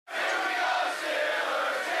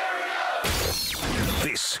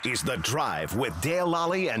This is The Drive with Dale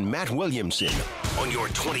Lolley and Matt Williamson on your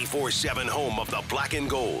 24/7 home of the black and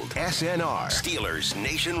gold. SNR, Steelers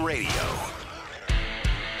Nation Radio.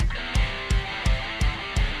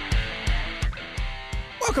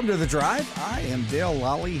 Welcome to The Drive. I am Dale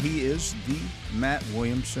Lolley. He is the Matt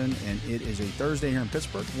Williamson, and it is a Thursday here in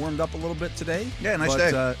Pittsburgh. Warmed up a little bit today. Yeah, nice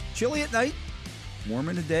day. Chilly at night, warm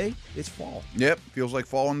in the day. It's fall. Yep, feels like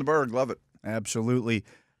fall in the Berg. Love it. Absolutely.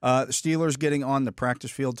 The Steelers getting on the practice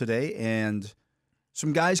field today, and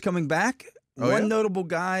some guys coming back. One notable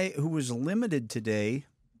guy who was limited today,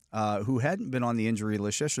 who hadn't been on the injury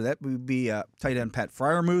list yesterday, that would be tight end Pat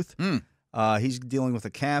Freiermuth. He's dealing with a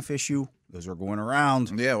calf issue. Those are going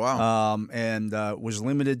around. Yeah, wow. And was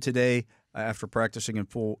limited today after practicing in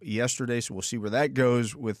full yesterday, so we'll see where that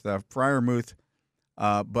goes with Freiermuth.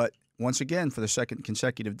 But once again, for the second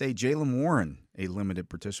consecutive day, Jaylen Warren, a limited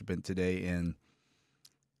participant today, and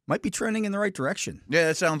might be trending in the right direction. Yeah,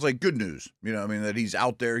 that sounds like good news. You know, I mean, that he's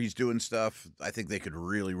out there, he's doing stuff. I think they could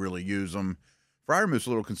really, really use him. Freiermuth's a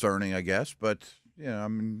little concerning, I guess, but, you know, I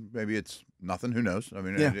mean, maybe it's nothing. Who knows? I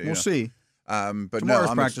mean, yeah, we'll see. But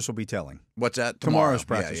tomorrow's practice will be telling. What's that? Tomorrow's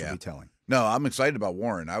practice will be telling. No, I'm excited about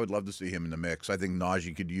Warren. I would love to see him in the mix. I think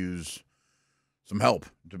Najee could use some help,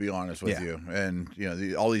 to be honest with you. And, you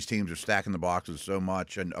know, all these teams are stacking the boxes so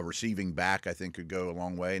much, and a receiving back, I think, could go a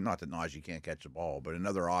long way. Not that Najee can't catch the ball, but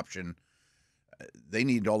another option. They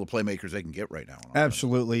need all the playmakers they can get right now.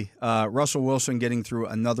 Absolutely. Russell Wilson getting through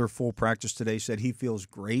another full practice today said he feels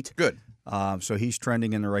great. Good. So he's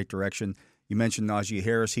trending in the right direction. You mentioned Najee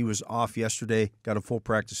Harris. He was off yesterday, got a full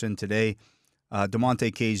practice in today.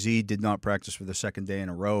 DeMonte KZ did not practice for the second day in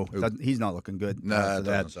a row. He's not looking good. No, that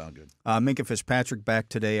doesn't sound good. Minkah Fitzpatrick back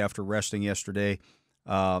today after resting yesterday.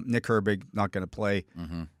 Nick Herbig not going to play.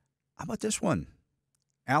 Mm-hmm. How about this one?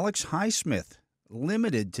 Alex Highsmith,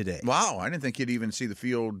 limited today. Wow, I didn't think he'd even see the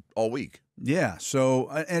field all week. Yeah, so,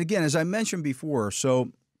 and again, as I mentioned before,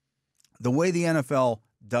 so the way the NFL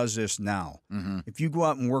does this now, if you go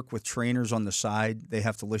out and work with trainers on the side, they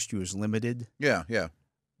have to list you as limited. Yeah, yeah.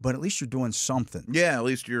 But at least you're doing something. Yeah, at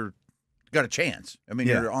least you're got a chance. I mean,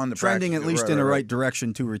 you're on the trending practice, at least in the right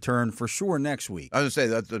direction to return for sure next week. I was going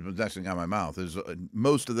to say, that's the next thing out of my mouth is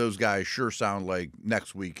most of those guys sure sound like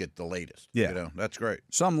next week at the latest. Yeah. You know, that's great.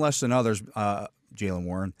 Some less than others, Jaylen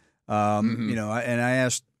Warren. You know, and I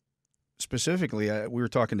asked specifically, we were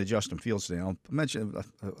talking to Justin Fields today. I'll mention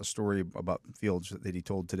a story about Fields that he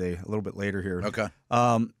told today a little bit later here. Okay.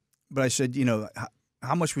 But I said, you know,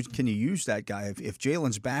 how much can you use that guy? If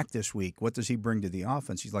Jalen's back this week, what does he bring to the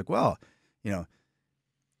offense? He's like, well, you know,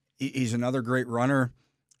 he's another great runner,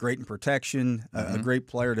 great in protection, a great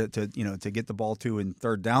player to get the ball to in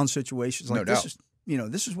third down situations. Like this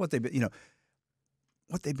is what they've been,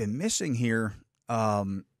 what they've been missing here.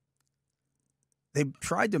 They've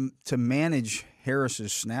tried to manage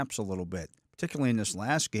Harris's snaps a little bit, particularly in this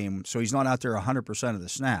last game, so he's not out there 100% of the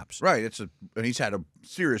snaps. Right. And he's had a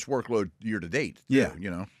serious workload year to date. Yeah. You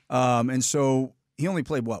know. And so he only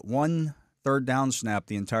played, one third down snap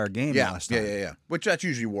the entire game last time. Yeah. Which that's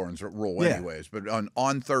usually Warren's role anyways. But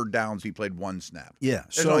on third downs, he played one snap. Yeah.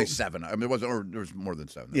 There's only 7. I mean, there was more than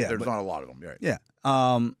 7. Yeah, There's not a lot of them. Right. Yeah.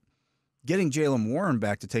 Getting Jaylen Warren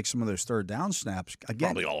back to take some of those third down snaps, again,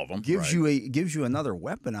 probably all of them, gives you another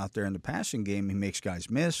weapon out there in the passing game. He makes guys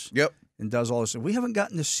miss. Yep. And does all this. We haven't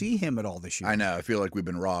gotten to see him at all this year. I know. I feel like we've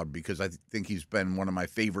been robbed because I think he's been one of my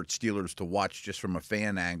favorite Steelers to watch just from a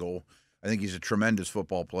fan angle. I think he's a tremendous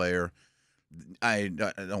football player. I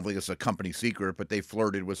don't think it's a company secret, but they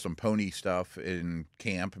flirted with some pony stuff in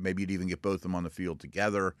camp. Maybe you'd even get both of them on the field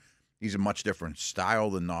together. He's a much different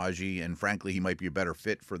style than Najee, and frankly, he might be a better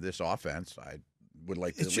fit for this offense. I would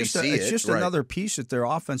like to at least see it. It's just another piece that their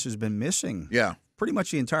offense has been missing. Yeah, pretty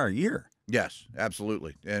much the entire year. Yes,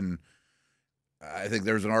 absolutely. And I think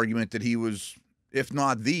there's an argument that he was, if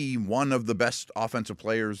not one of the best offensive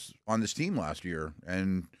players on this team last year.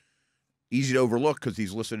 And easy to overlook because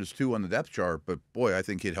he's listed as 2 on the depth chart. But, boy, I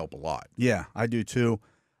think he'd help a lot. Yeah, I do too.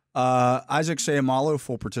 Isaac Seumalo,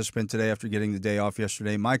 full participant today after getting the day off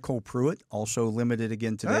yesterday. Michael Pruitt, also limited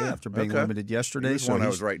again today after being limited yesterday. He was one I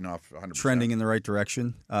was writing off 100%. Trending in the right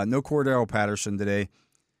direction. No Cordero Patterson today.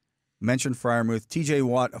 Mentioned Freiermuth. TJ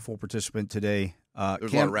Watt, a full participant today. There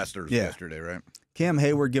was a lot of resters yesterday, right? Cam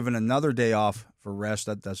Hayward given another day off for rest.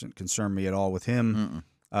 That doesn't concern me at all with him.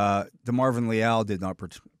 DeMarvin Leal did not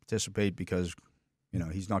participate because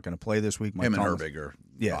he's not going to play this week. Him and Herbig are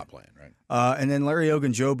not playing, right? And then Larry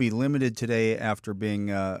Ogunjobi limited today after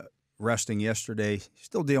being resting yesterday.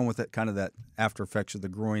 Still dealing with that after effects of the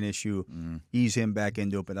groin issue. Ease him back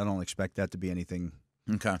into it, but I don't expect that to be anything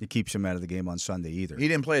Okay. It keeps him out of the game on Sunday either. He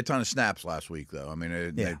didn't play a ton of snaps last week, though. I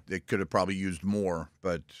mean, they could have probably used more,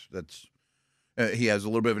 but that's he has a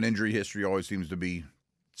little bit of an injury history. Always seems to be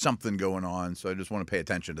something going on, so I just want to pay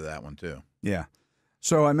attention to that one too. Yeah.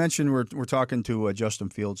 So I mentioned we're talking to Justin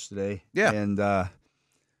Fields today. Yeah. And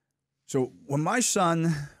so when my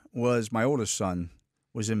oldest son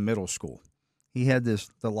was in middle school, he had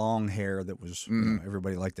the long hair that was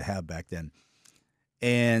everybody liked to have back then,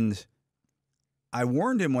 and I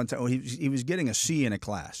warned him one time. He was getting a C in a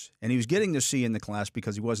class, and he was getting the C in the class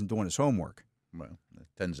because he wasn't doing his homework. Well, that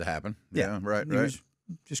tends to happen. Yeah, right. He was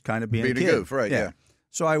just kind of being a kid. goof, right? Yeah.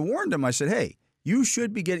 So I warned him. I said, "Hey, you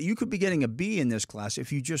could be getting a B in this class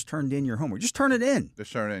if you just turned in your homework. Just turn it in.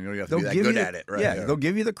 Just turn it in. You don't have to be that good at it, right? Yeah, they'll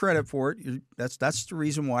give you the credit for it. That's the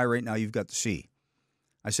reason why right now you've got the C."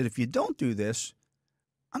 I said, "If you don't do this,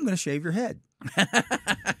 I'm going to shave your head."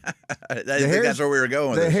 I think that's where we were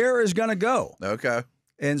going with The this. hair is going to go. Okay.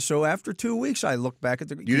 And so after 2 weeks, I looked back at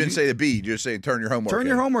the. You didn't say the B. You just say turn your homework in. Turn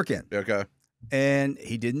your homework in. Okay. And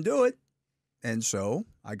he didn't do it. And so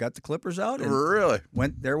I got the clippers out. And Really?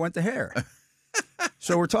 went the hair.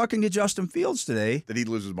 So we're talking to Justin Fields today. Did he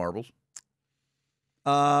lose his marbles?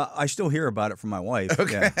 I still hear about it from my wife.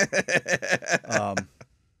 Okay.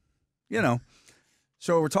 Yeah.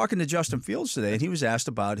 So we're talking to Justin Fields today, and he was asked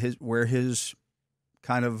about where his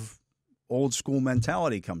kind of old school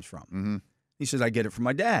mentality comes from. Mm-hmm. He says, "I get it from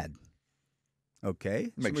my dad."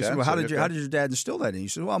 Okay. Makes Said, sense. "Well, how did your dad instill that in you?" He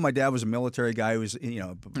said, "Well, my dad was a military guy who was, I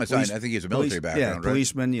think he has a military background, right?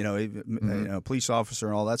 Policeman, police officer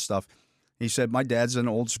and all that stuff." He said, "My dad's an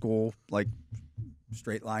old school, like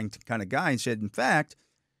straight line kind of guy." He said, "In fact,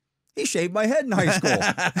 he shaved my head in high school."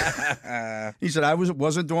 He said, "I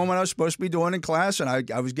wasn't doing what I was supposed to be doing in class, and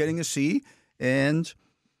I was getting a C, and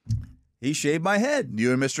he shaved my head."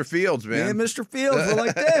 You and Mr. Fields, man. Me and Mr. Fields were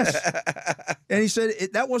like this. And he said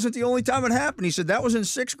that wasn't the only time it happened. He said that was in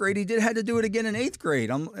 6th grade. He had to do it again in 8th grade.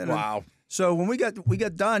 Wow. So when we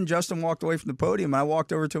got done, Justin walked away from the podium, and I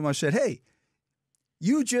walked over to him. I said, "Hey,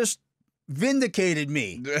 you just vindicated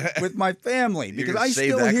me with my family, because I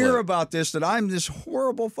still hear about this, that I'm this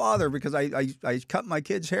horrible father because I cut my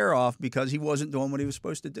kid's hair off because he wasn't doing what he was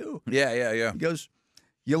supposed to do." Yeah. He goes,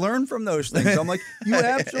 "You learn from those things." I'm like, "You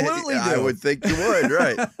absolutely do." I would think you would,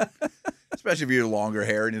 right? Especially if you have longer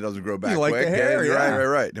hair and it doesn't grow back like quick. the hair, yeah.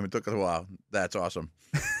 Right. And it took a while. That's awesome.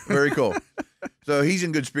 Very cool. So he's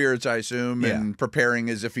in good spirits, I assume, and preparing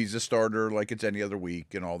as if he's a starter like it's any other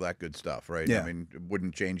week and all that good stuff, right? Yeah. I mean, it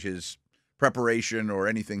wouldn't change his preparation or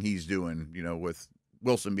anything he's doing, with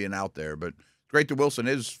Wilson being out there. But it's great that Wilson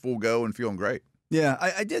is full go and feeling great. Yeah,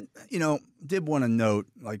 I did want to note,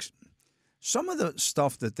 like, some of the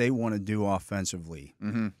stuff that they want to do offensively.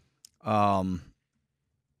 Mm-hmm.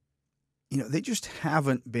 They just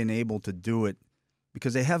haven't been able to do it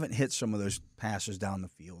because they haven't hit some of those passes down the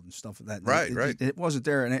field and stuff like that. Right. It wasn't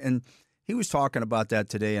there. And he was talking about that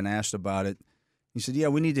today and asked about it. He said, "Yeah,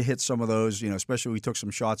 we need to hit some of those, especially we took some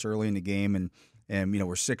shots early in the game and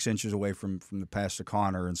we're 6 inches away from the pass to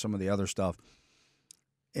Connor and some of the other stuff."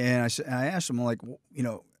 And I asked him, like,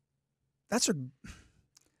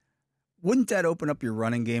 wouldn't that open up your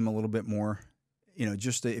running game a little bit more?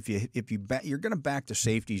 Just if you're going to back the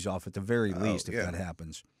safeties off at the very least if that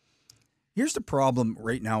happens. Here's the problem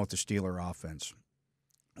right now with the Steeler offense.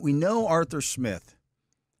 We know Arthur Smith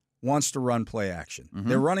wants to run play action. Mm-hmm.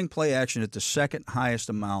 They're running play action at the second highest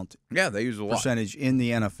amount. Yeah, they use a lot. Percentage in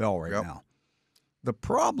the NFL right now. The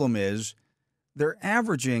problem is they're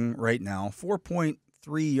averaging right now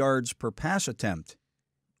 4.3 yards per pass attempt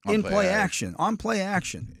on play action.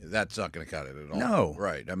 That's not going to cut it at all. No.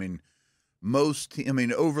 Right. I mean,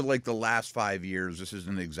 over like the last 5 years, this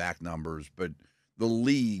isn't exact numbers, but the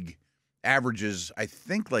league averages, I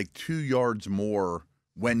think, like 2 yards more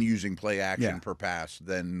when using play action per pass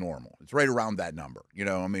than normal. It's right around that number.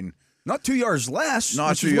 Not 2 yards less. Not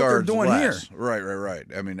which 2 is what yards they're doing less. here. Right.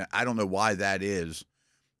 I mean, I don't know why that is.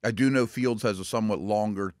 I do know Fields has a somewhat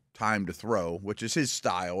longer time to throw, which is his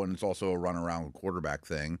style, and it's also a run around quarterback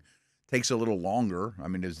thing. Takes a little longer. I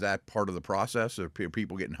mean, is that part of the process? Are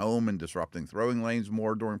people getting home and disrupting throwing lanes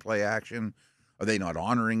more during play action? Are they not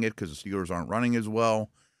honoring it because the Steelers aren't running as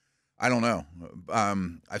well? I don't know.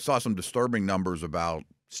 I saw some disturbing numbers about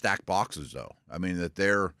stacked boxes, though. I mean, that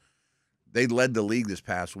they led the league this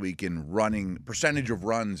past week in running percentage of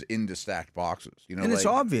runs into stacked boxes. And it's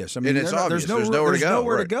obvious. I mean, it's obvious. There's nowhere to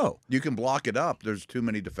go. to go. You can block it up. There's too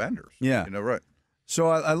many defenders. Yeah. Right. So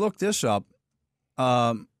I looked this up.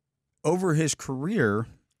 Over his career,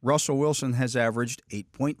 Russell Wilson has averaged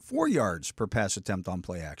 8.4 yards per pass attempt on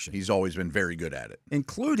play action. He's always been very good at it.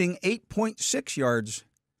 Including 8.6 yards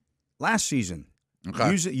last season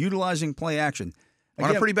Okay. Utilizing play action.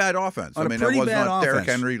 Again, on a pretty bad offense. On I mean, a pretty it was bad not Derrick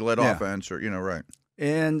offense. Henry led offense, or right.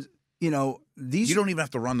 And these You don't even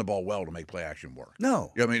have to run the ball well to make play action work.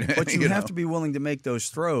 no. I mean, But you have to be willing to make those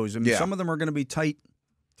throws. I mean, some of them are going to be tight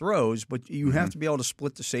throws, but you have to be able to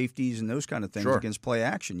split the safeties and those kind of things against play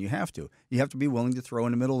action. You have to. You have to be willing to throw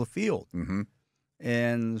in the middle of the field. Mm-hmm.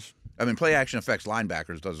 And I mean, play action affects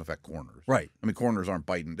linebackers, doesn't affect corners. right. I mean, corners aren't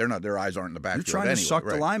biting. They're not. Their eyes aren't in the backfield. You're trying to suck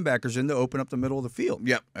the linebackers in to open up the middle of the field.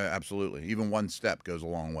 Yep, absolutely. Even one step goes a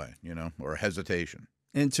long way, or hesitation.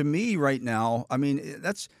 And to me, right now, I mean,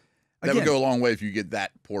 that's That again, would go a long way if you get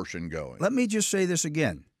that portion going. let me just say this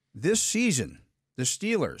again. This season, the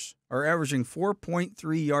Steelers are averaging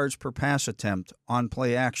 4.3 yards per pass attempt on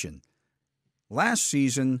play action. Last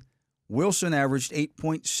season, Wilson averaged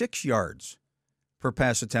 8.6 yards per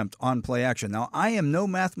pass attempt on play action. Now, I am no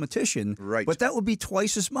mathematician, Right. but that would be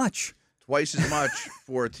twice as much. Twice as much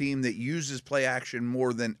for a team that uses play action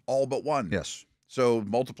more than all but one. Yes. So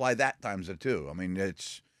multiply that times the two. I mean,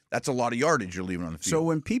 that's a lot of yardage you're leaving on the field. So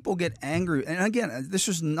when people get angry, and again, this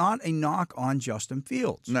is not a knock on Justin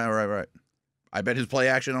Fields. No, right. I bet his play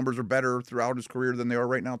action numbers are better throughout his career than they are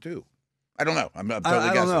right now too. I don't know. I'm totally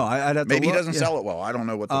I guessing. don't know. I'd have to Maybe look. he doesn't sell it well. I don't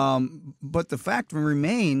know what. But the fact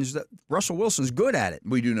remains that Russell Wilson's good at it.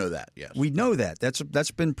 We do know that. Yes, We know that.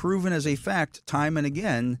 That's been proven as a fact time and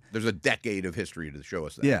again. There's a decade of history to show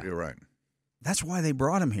us that. Yeah. You're right. That's why they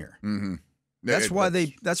brought him here. Mm-hmm. That's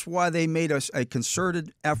why they made a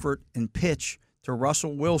concerted effort and pitch to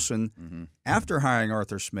Russell Wilson after hiring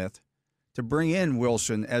Arthur Smith to bring in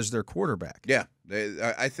Wilson as their quarterback. Yeah,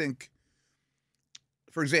 I think,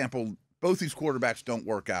 for example, both these quarterbacks don't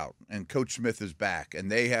work out, and Coach Smith is back,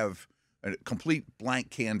 and they have a complete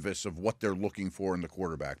blank canvas of what they're looking for in the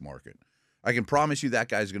quarterback market. I can promise you that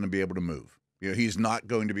guy's going to be able to move. He's not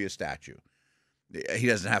going to be a statue. He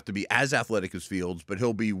doesn't have to be as athletic as Fields, but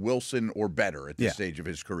he'll be Wilson or better at this stage of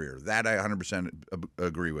his career. That I 100%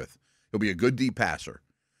 agree with. He'll be a good deep passer,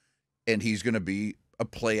 and he's going to be a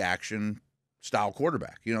play-action style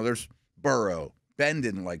quarterback. There's Burrow. Ben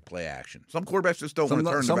didn't like play action. Some quarterbacks just don't want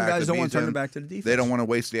to turn the back. Some guys don't want to turn him. it back to the defense. They don't want to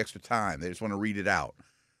waste the extra time. They just want to read it out.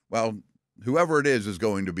 Well, whoever it is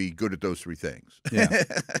going to be good at those three things. Yeah.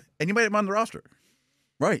 And you might have him on the roster.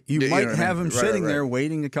 Right. You might have him sitting there right.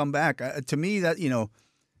 waiting to come back. To me, that,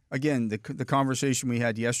 again, the conversation we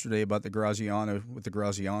had yesterday about the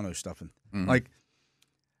Graziano stuff. And, like,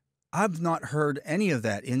 I've not heard any of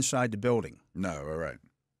that inside the building. No, right.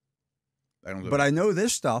 But I know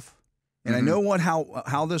this stuff, and I know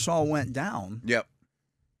how this all went down. Yep.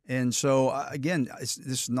 And so, again, this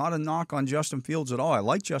is not a knock on Justin Fields at all. I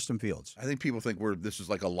like Justin Fields. I think people think this is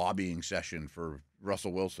like a lobbying session for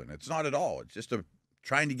Russell Wilson. It's not at all. It's just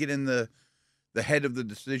trying to get in the head of the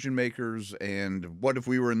decision makers, and what if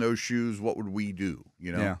we were in those shoes, what would we do?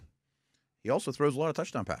 Yeah. He also throws a lot of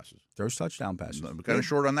touchdown passes. Throws touchdown passes. I'm kind of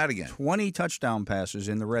short on that again. 20 touchdown passes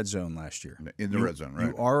in the red zone last year. In the red zone, right.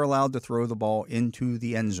 You are allowed to throw the ball into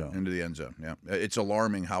the end zone. Into the end zone, yeah. It's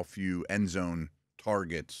alarming how few end zone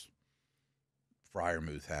targets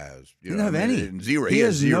Freiermuth has. He doesn't have any. Zero. He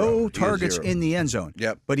has zero. no targets in the end zone.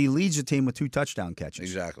 Yep. But he leads the team with 2 touchdown catches.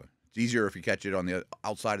 Exactly. It's easier if you catch it on the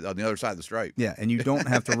other side of the stripe. Yeah, and you don't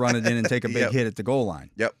have to run it in and take a big hit at the goal line.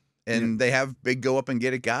 Yep. And they have big go up and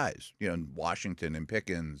get it guys. Washington and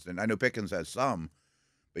Pickens, and I know Pickens has some,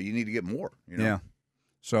 but you need to get more. Yeah.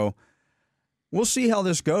 So we'll see how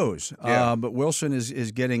this goes. Yeah. But Wilson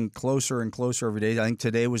is getting closer and closer every day. I think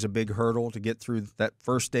today was a big hurdle to get through that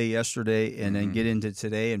first day yesterday, and then get into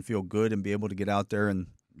today and feel good and be able to get out there and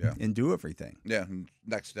do everything. Yeah. And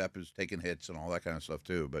next step is taking hits and all that kind of stuff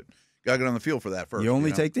too. But got to get on the field for that first. You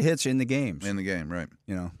only take the hits in the games. In the game, right.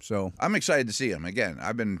 So I'm excited to see him. Again,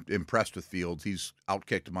 I've been impressed with Fields. He's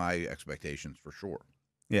outkicked my expectations for sure.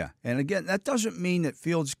 Yeah. And again, that doesn't mean that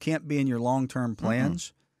Fields can't be in your long-term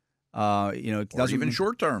plans. It doesn't Or even mean,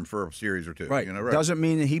 short term for a series or two. right. Doesn't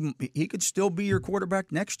mean that he could still be your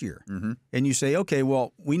quarterback next year. And you say, okay,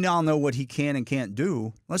 well, we now know what he can and can't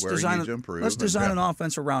do. Let's Where he design needs to improve, let's design an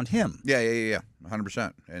offense around him. Yeah,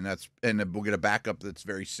 100%. And we'll get a backup that's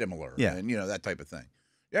very similar. Yeah. And that type of thing.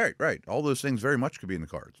 Yeah, right. All those things very much could be in the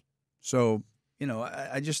cards. So,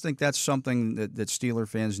 I just think that's something that Steeler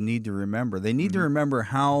fans need to remember. They need to remember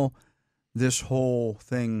how this whole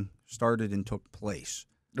thing started and took place.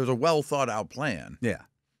 There's a well thought out plan. Yeah.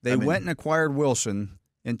 They went and acquired Wilson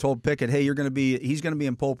and told Pickett, hey, he's going to be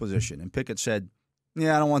in pole position. And Pickett said,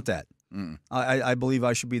 yeah, I don't want that. I believe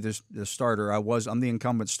I should be the starter. I'm the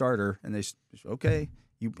incumbent starter. And they said, okay.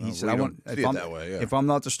 He said, if I'm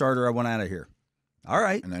not the starter, I want out of here. All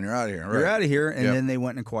right. And then you're out of here. Right. You're out of here. And then they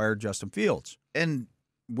went and acquired Justin Fields. And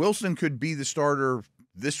Wilson could be the starter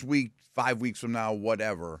this week, 5 weeks from now,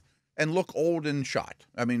 whatever, and look old and shot.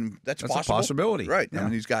 I mean, that's possible. a possibility. Right. Yeah. I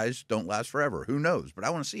mean, these guys don't last forever. Who knows? But I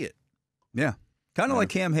want to see it. Yeah. Kind of like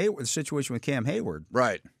Cam Hayward, the situation with Cam Hayward.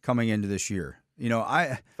 Right. Coming into this year.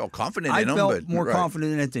 I felt confident in him. I felt more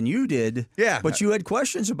confident in it than you did. Yeah. But you had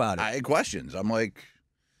questions about it. I had questions. I'm like,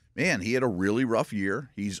 man, he had a really rough year.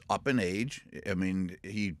 He's up in age. I mean,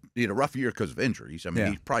 he had a rough year because of injuries. I mean,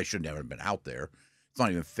 he probably shouldn't have been out there. It's not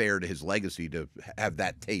even fair to his legacy to have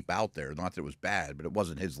that tape out there. Not that it was bad, but it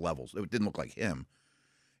wasn't his levels. It didn't look like him.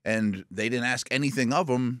 And they didn't ask anything of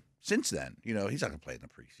him since then. He's not going to play in the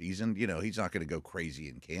preseason. He's not going to go crazy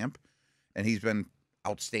in camp. And he's been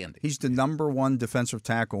outstanding. He's the number one defensive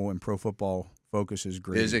tackle in Pro Football Focus's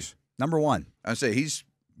grades. Is he? Number one. I'd say he's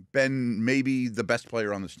been maybe the best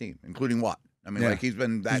player on this team, including Watt. I mean, he's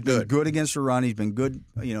been that good. He's been good against the run. He's been good,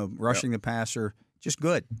 rushing the passer. Just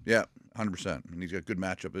good. Yeah, 100%. And he's got a good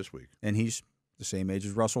matchup this week. And he's the same age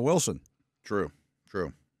as Russell Wilson. True.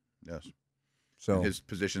 Yes. So and his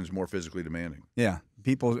position's more physically demanding. Yeah.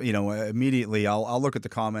 People, immediately I'll look at the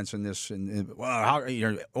comments in this and well,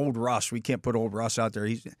 old Russ, we can't put old Russ out there.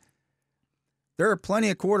 There are plenty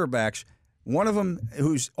of quarterbacks. One of them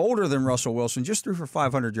who's older than Russell Wilson just threw for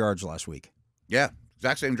 500 yards last week. Yeah,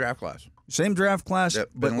 exact same draft class. Same draft class,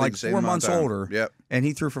 but like 4 months older. Yep. And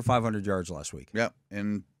he threw for 500 yards last week. Yep.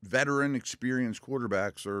 And veteran, experienced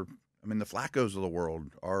quarterbacks the Flaccos of the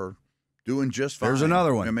world are doing just fine. There's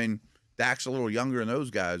another one. I mean, Dak's a little younger than those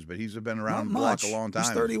guys, but he's been around the block a long time.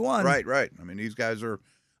 He's 31. Right. I mean, these guys are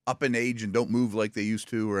up in age and don't move like they used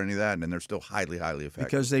to or any of that, and they're still highly, highly effective.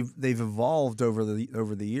 Because they've evolved over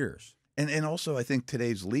the years. And also, I think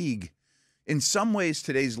today's league, in some ways,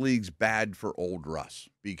 today's league's bad for old Russ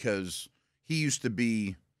because he used to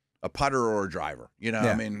be a putter or a driver.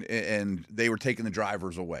 I mean, and they were taking the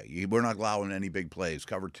drivers away. We're not allowing any big plays,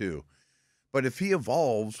 cover two. But if he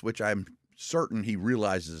evolves, which I'm certain he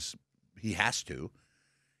realizes he has to,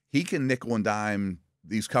 he can nickel and dime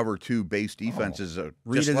these cover two base defenses,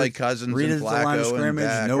 just like Cousins and Flacco and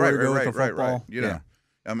Dak. Nowhere to go with the football. Right.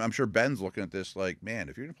 I'm sure Ben's looking at this like, man,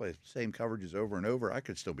 if you're going to play the same coverages over and over, I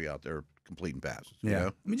could still be out there completing passes. Yeah.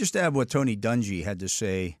 Let me just add what Tony Dungy had to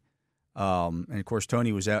say. And, of course,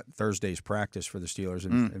 Tony was at Thursday's practice for the Steelers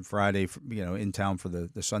and Friday, in town for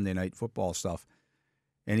the Sunday night football stuff.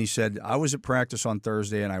 And he said, I was at practice on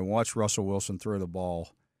Thursday, and I watched Russell Wilson throw the ball.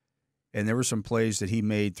 And there were some plays that he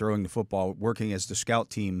made throwing the football, working as the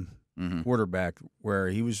scout team quarterback, where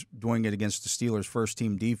he was doing it against the Steelers'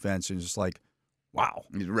 first-team defense, and it's like, wow.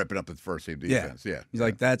 He's ripping up the first-team defense, yeah. He's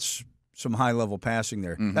like, that's some high-level passing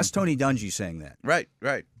there. That's Tony Dungy saying that. Right.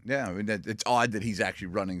 Yeah, I mean, it's odd that he's actually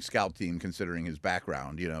running scout team considering his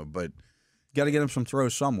background, but got to get him some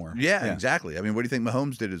throws somewhere. Yeah, exactly. I mean, what do you think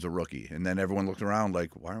Mahomes did as a rookie? And then everyone looked around like,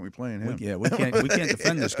 why aren't we playing him? We can't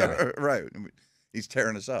defend this guy. Right. He's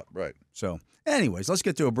tearing us up. Right. So, anyways, let's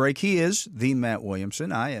get to a break. He is the Matt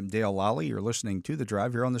Williamson. I am Dale Lolley. You're listening to The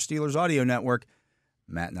Drive here on the Steelers Audio Network.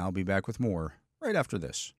 Matt and I'll be back with more right after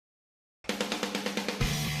this.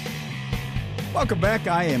 Welcome back.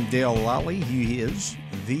 I am Dale Lolley. He is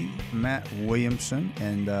the Matt Williamson.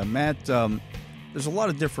 And, Matt, there's a lot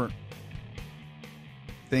of different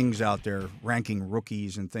things out there, ranking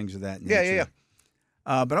rookies and things of that nature. Yeah.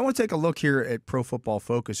 But I want to take a look here at Pro Football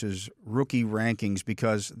Focus's rookie rankings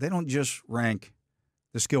because they don't just rank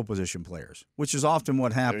the skill position players, which is often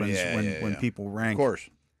what happens when people rank. Of course.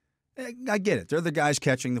 I get it. They're the guys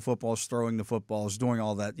catching the footballs, throwing the footballs, doing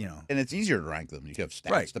all that, And it's easier to rank them. You have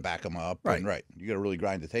stats to back them up. Right. And you got to really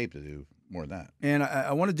grind the tape to do more than that. And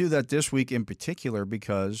I want to do that this week in particular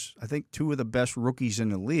because I think two of the best rookies in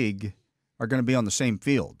the league are going to be on the same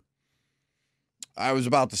field. I was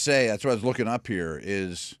about to say, that's what I was looking up here,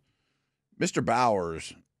 is Mr.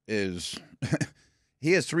 Bowers is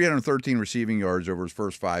he has 313 receiving yards over his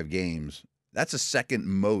first 5 games. That's the second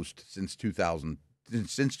most since 2000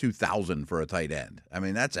 for a tight end. I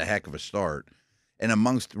mean, that's a heck of a start. And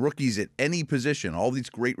amongst rookies at any position, all these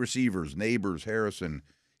great receivers, Neighbors, Harrison,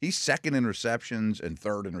 he's second in receptions and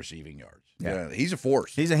third in receiving yards. Yeah, he's a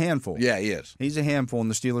force. He's a handful. Yeah, he is. He's a handful,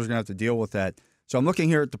 and the Steelers are going to have to deal with that. So I'm looking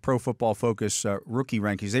here at the Pro Football Focus rookie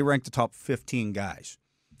rankings. They rank the top 15 guys,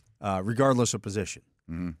 regardless of position.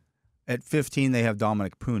 Mm-hmm. At 15, they have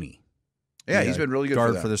Dominic Pooney. Yeah, he's been really good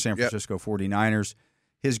guard for the San Francisco 49ers.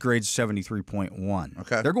 His grade's 73.1.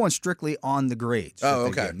 Okay. They're going strictly on the grades. Oh,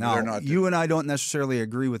 okay. Now, you and I don't necessarily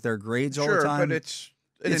agree with their grades all the time. Sure, but it's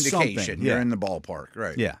an indication. You're in the ballpark,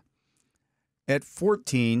 right? Yeah. At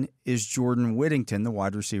 14 is Jordan Whittington, the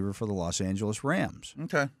wide receiver for the Los Angeles Rams.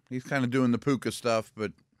 Okay. He's kind of doing the Puka stuff,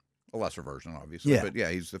 but A lesser version, obviously. Yeah. But, yeah,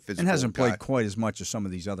 he's the physical And hasn't guy. played quite as much as some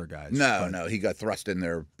of these other guys. No, he got thrust in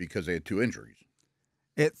there because they had 2 injuries.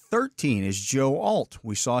 At 13 is Joe Alt.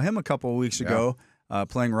 We saw him a couple of weeks ago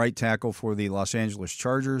playing right tackle for the Los Angeles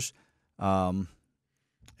Chargers.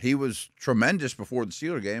 He was tremendous before the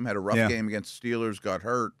Steelers game, had a rough game against the Steelers, got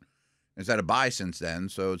hurt, and has had a bye since then.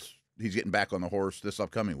 So he's getting back on the horse this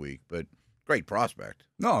upcoming week. But great prospect.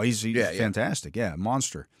 No, he's fantastic. Yeah,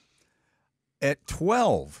 monster. At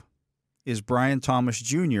 12 is Brian Thomas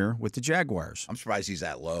Jr. with the Jaguars. I'm surprised he's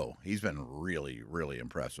that low. He's been really, really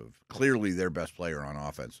impressive. Clearly their best player on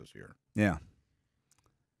offense this year. Yeah.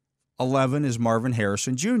 11 is Marvin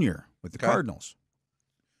Harrison Jr. with the Cardinals.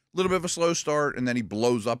 A little bit of a slow start, and then he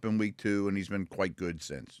blows up in week 2, and he's been quite good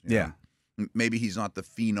since. You know? Maybe he's not the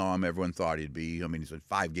phenom everyone thought he'd be. I mean, he's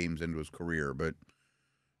 5 games into his career, but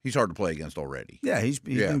he's hard to play against already. Yeah, he's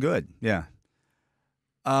been good. Yeah.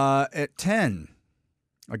 At 10,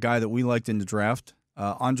 a guy that we liked in the draft,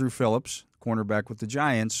 Andrew Phillips, cornerback with the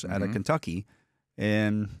Giants out of Kentucky,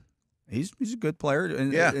 and he's a good player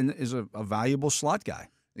and is a valuable slot guy.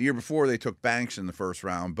 The year before, they took Banks in the first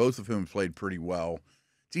round, both of whom played pretty well.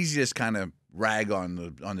 It's easy to just kind of rag on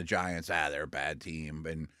the Giants. They're a bad team,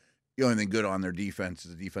 and the only thing good on their defense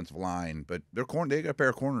is the defensive line. But they got a pair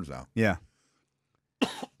of corners now. Yeah.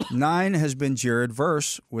 9 has been Jared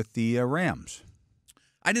Verse with the Rams.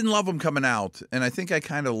 I didn't love him coming out, and I think I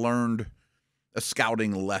kind of learned a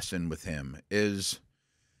scouting lesson with him. Is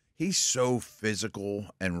he's so physical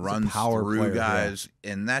and runs through guys,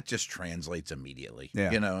 and that just translates immediately.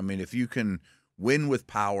 Yeah. You know, I mean, if you can win with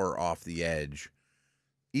power off the edge,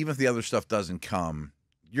 even if the other stuff doesn't come,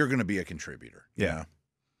 you're going to be a contributor. Yeah. You know?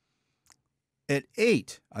 At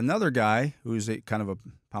 8, another guy who's kind of a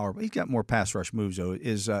power, he's got more pass rush moves, though,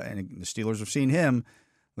 is, and the Steelers have seen him,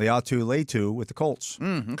 Leatu Letu with the Colts.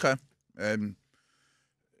 Okay. And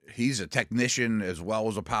he's a technician as well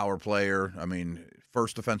as a power player. I mean,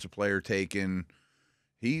 first defensive player taken.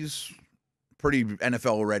 He's pretty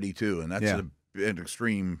NFL ready, too, and that's an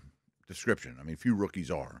extreme description. I mean, few rookies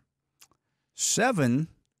are. 7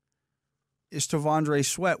 is Tavondre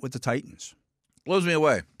Sweat with the Titans. Blows me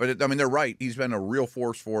away. But, they're right. He's been a real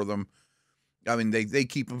force for them. I mean, they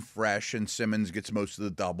keep him fresh, and Simmons gets most of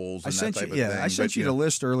the doubles and that type of thing. I sent you the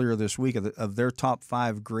list earlier this week of their top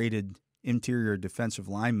 5 graded interior defensive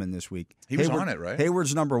linemen this week. He was on it, right?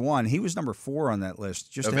 Hayward's number 1. He was number 4 on that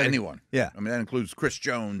list. Just of anyone. Yeah. I mean, that includes Chris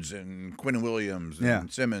Jones and Quinnen Williams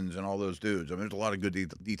and Simmons and all those dudes. I mean, there's a lot of good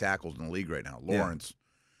D tackles in the league right now. Lawrence.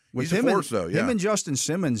 With he's a force, though. Him and Justin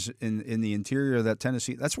Simmons in the interior of that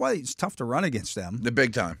Tennessee. That's why it's tough to run against them. The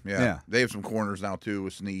big time, yeah. They have some corners now, too,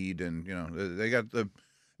 with Snead. And, they got the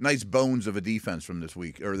nice bones of a defense from this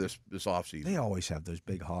week or this offseason. They always have those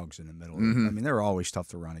big hogs in the middle. I mean, they're always tough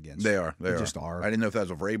to run against. They are. They just are. I didn't know if that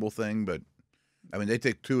was a Vrabel thing, but, I mean, they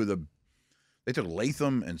take they took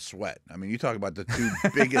Latham and Sweat. I mean, you talk about the 2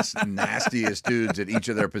 biggest, nastiest dudes at each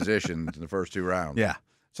of their positions in the first 2 rounds. Yeah,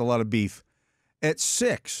 it's a lot of beef. At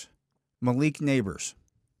 6, Malik Neighbors.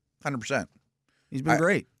 100%. He's been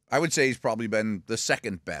great. I would say he's probably been the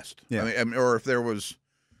second best. Yeah. I mean, or if there was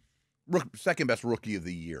second best rookie of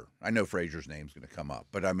the year. I know Frazier's name's going to come up,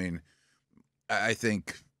 but I mean, I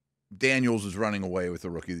think Daniels is running away with the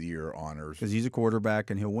rookie of the year honors because he's a quarterback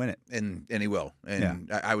and he'll win it, and he will.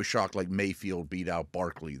 And I was shocked like Mayfield beat out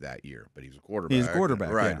Barkley that year, but he's a quarterback. He's a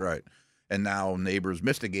quarterback, right. And now Neighbors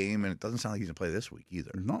missed a game, and it doesn't sound like he's going to play this week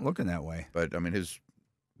either. Not looking that way. But I mean,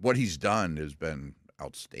 what he's done has been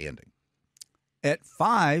outstanding. At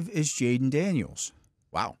 5 is Jaden Daniels.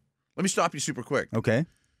 Wow. Let me stop you super quick. Okay.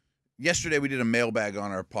 Yesterday we did a mailbag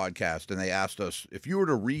on our podcast, and they asked us, if you were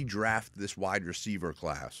to redraft this wide receiver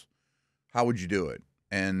class, how would you do it?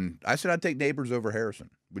 And I said I'd take Neighbors over Harrison.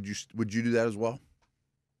 Would you do that as well?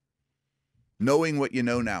 Knowing what you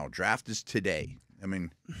know now, draft is today. I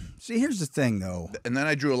mean, see, here's the thing, though. And then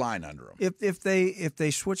I drew a line under him. If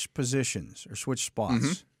they switch positions or switch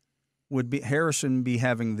spots, would Harrison be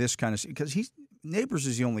having this kind of, because Neighbors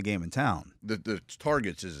is the only game in town. The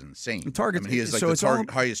targets is insane. The targets, he is like the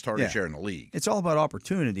highest target share in the league. It's all about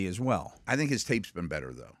opportunity as well. I think his tape's been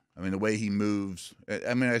better though. I mean, the way he moves.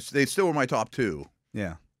 I mean, they still were my top 2.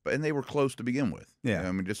 Yeah, and they were close to begin with. Yeah,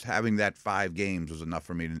 I mean, just having that 5 games was enough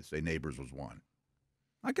for me to say Neighbors was 1.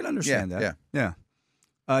 I can understand that. Yeah.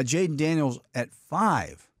 Jaden Daniels at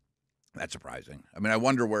 5. That's surprising. I mean, I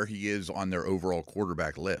wonder where he is on their overall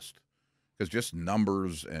quarterback list. Because just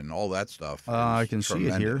numbers and all that stuff. I can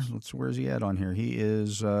tremendous. see it here. Where's he at on here? He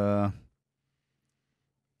is overall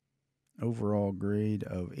grade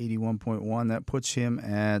of 81.1. That puts him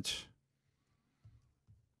at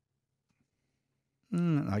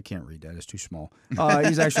I can't read that. It's too small.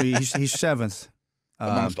 He's seventh.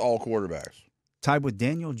 Amongst all quarterbacks. Tied with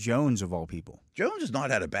Daniel Jones, of all people. Jones has not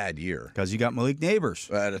had a bad year. Because he got Malik Neighbors.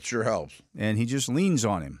 That sure helps. And he just leans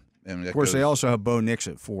on him. And of course, they also have Bo Nix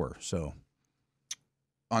at 4. So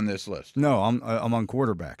on this list? No, among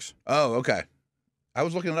quarterbacks. Oh, okay. I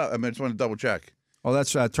was looking it up. I just wanted to double check. Oh,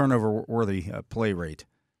 that's turnover-worthy play rate.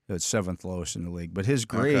 It's 7th lowest in the league. But his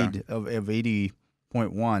grade of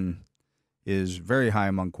 80.1 is very high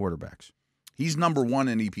among quarterbacks. He's number 1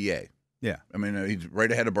 in EPA. Yeah. I mean, he's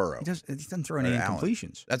right ahead of Burrow. He doesn't throw any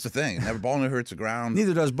incompletions. That's the thing. Never ball never hits the ground.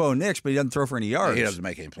 Neither does Bo Nix, but he doesn't throw for any yards. He doesn't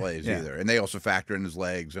make any plays either. And they also factor in his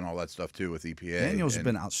legs and all that stuff, too, with EPA. Daniel's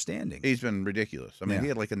been outstanding. He's been ridiculous. I mean, he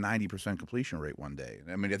had like a 90% completion rate one day.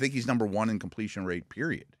 I mean, I think he's number 1 in completion rate,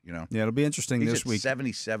 period. You know? Yeah, it'll be interesting this week.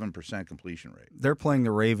 77% completion rate. They're playing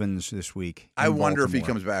the Ravens this week. I wonder if he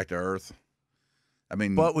comes back to earth. I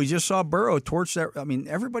mean, but we just saw Burrow torch that. I mean,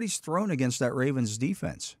 everybody's thrown against that Ravens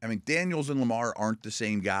defense. I mean, Daniels and Lamar aren't the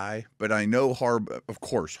same guy, but I know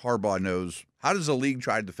Harbaugh knows, how does the league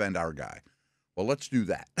try to defend our guy? Well, let's do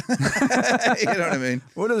that. You know what I mean?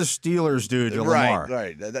 What do the Steelers do to Lamar?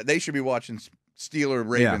 Right. They should be watching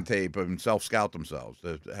Steeler-Raven tape and self-scout themselves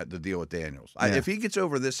to deal with Daniels. If he gets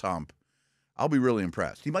over this hump, I'll be really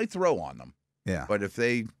impressed. He might throw on them. Yeah. But if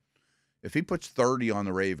he puts 30 on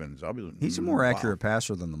the Ravens, I'll be. He's a more accurate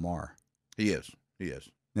passer than Lamar. He is. Yeah.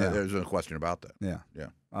 There's no question about that.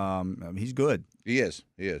 Yeah. He's good. He is.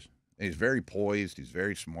 And he's very poised. He's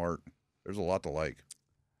very smart. There's a lot to like.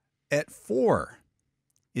 At 4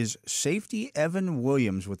 is safety Evan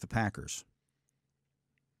Williams with the Packers.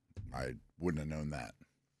 I wouldn't have known that.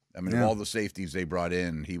 I mean, of all the safeties they brought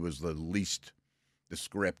in, he was the least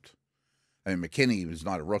descript. I mean, McKinney was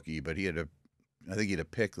not a rookie, but I think he had to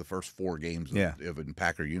pick the first 4 games of a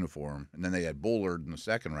Packer uniform. And then they had Bullard in the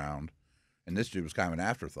second round. And this dude was kind of an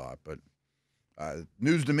afterthought. But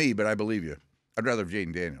news to me, but I believe you. I'd rather have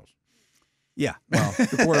Jaden Daniels. Yeah, well,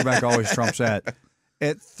 the quarterback always trumps that.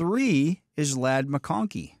 At 3 is Ladd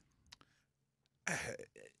McConkey.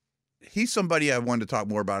 He's somebody I wanted to talk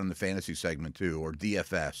more about in the fantasy segment, too, or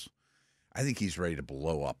DFS. I think he's ready to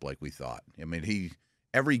blow up like we thought. I mean,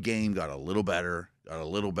 every game got a little better.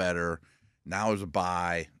 Now is a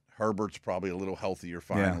bye. Herbert's probably a little healthier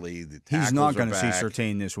finally. Yeah. The tackles He's not going to are see back.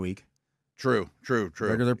 Surtain this week. True.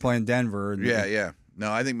 They're playing Denver. Yeah.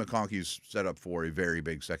 No, I think McConkey's set up for a very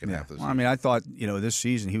big second half of the season. I mean, I thought, this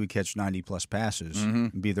season he would catch 90-plus passes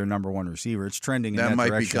and be their number 1 receiver. It's trending in that might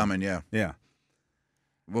direction. be coming, yeah. Yeah.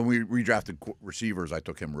 When we redrafted receivers, I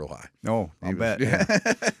took him real high. Oh, I'll bet. Yeah.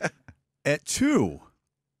 At 2,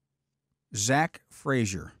 Zach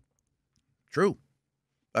Frazier. True.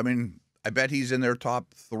 I mean, I bet he's in their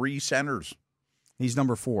top 3 centers. He's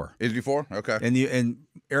number 4. Is he 4? Okay. And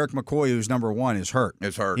Eric McCoy, who's number 1, is hurt.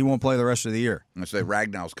 He won't play the rest of the year. I say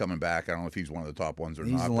Ragnall's coming back. I don't know if he's one of the top ones or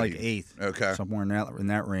not. He's like 8th. Okay. Somewhere in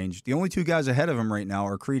that range. The only 2 guys ahead of him right now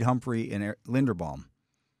are Creed Humphrey and Linderbaum.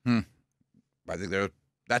 I think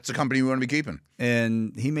that's the company we want to be keeping.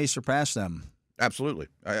 And he may surpass them. Absolutely.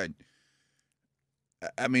 I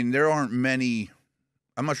mean, there aren't many.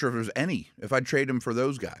 I'm not sure if there's any. If I'd trade him for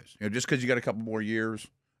those guys, just because you got a couple more years,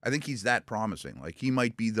 I think he's that promising. Like he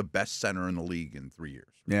might be the best center in the league in 3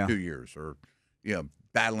 years, 2 years, or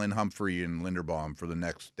battling Humphrey and Linderbaum for the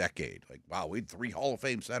next decade. Like wow, we had 3 Hall of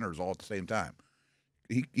Fame centers all at the same time.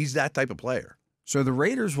 He's that type of player. So the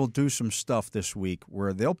Raiders will do some stuff this week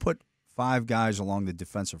where they'll put 5 guys along the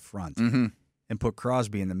defensive front and put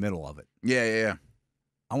Crosby in the middle of it. Yeah.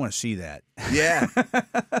 I want to see that. Yeah.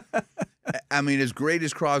 I mean, as great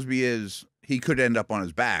as Crosby is, he could end up on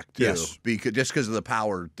his back, too. Yes. Just because of the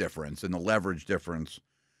power difference and the leverage difference.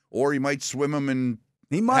 Or he might swim him and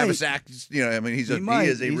have a sack. I mean, he is a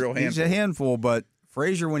real handful. He's a handful, but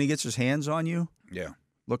Frazier, when he gets his hands on you,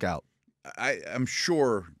 look out. I'm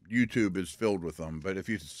sure YouTube is filled with them, but if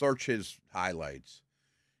you search his highlights,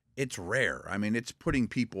 it's rare. I mean, it's putting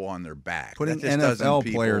people on their back. Putting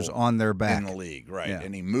NFL players on their back. In the league, right. Yeah.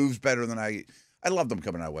 And he moves better than I loved him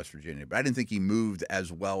coming out of West Virginia, but I didn't think he moved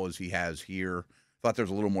as well as he has here. Thought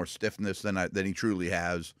there's a little more stiffness than he truly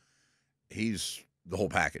has. He's the whole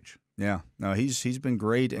package. Yeah. No, he's been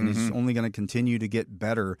great, and he's only going to continue to get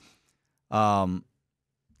better.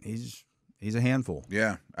 He's a handful.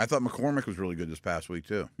 Yeah. I thought McCormick was really good this past week,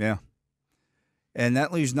 too. Yeah. And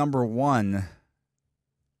that leaves number 1,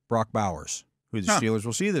 Brock Bowers, who the Steelers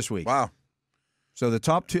will see this week. Wow. So the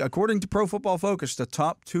top 2, according to Pro Football Focus, the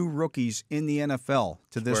top 2 rookies in the NFL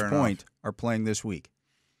to this point are playing this week.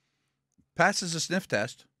 Passes a sniff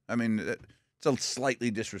test. I mean, It's a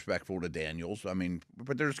slightly disrespectful to Daniels. I mean,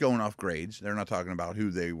 but they're just going off grades. They're not talking about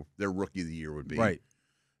who their rookie of the year would be. Right.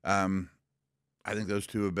 I think those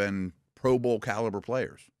two have been Pro Bowl caliber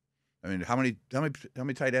players. I mean, how many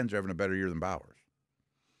tight ends are having a better year than Bowers?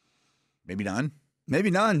 Maybe none.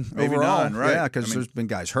 Maybe none. Maybe overall. none, right. Yeah, because there's been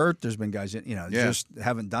guys hurt. There's been guys, just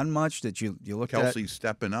haven't done much that you look at. Kelsey's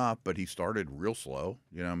stepping up, but he started real slow.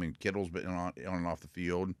 I mean, Kittle's been on and off the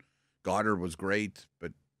field. Goddard was great,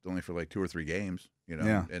 but only for like 2 or 3 games.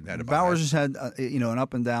 Yeah. And had Bowers has had an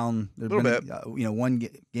up and down. A little bit. One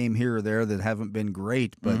game here or there that haven't been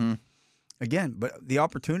great, but again, the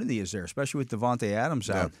opportunity is there, especially with Devontae Adams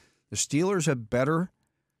out. The Steelers have better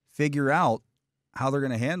figure out how they're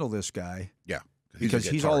going to handle this guy. Yeah. Because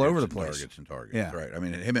he's all over the place. Targets and targets. Yeah. Right. I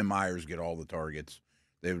mean, him and Myers get all the targets.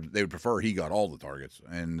 They would prefer he got all the targets,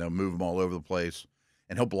 and they'll move him all over the place,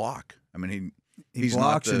 and he'll block. I mean, he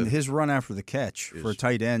blocks, and his run after the catch for a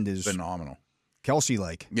tight end is phenomenal.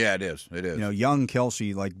 Kelsey-like. Yeah, it is. It is. Young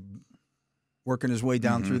Kelsey, like working his way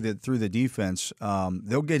down through the defense.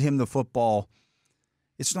 They'll get him the football.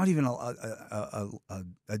 It's not even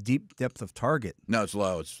a deep depth of target. No, it's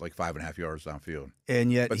low. It's like 5.5 yards downfield.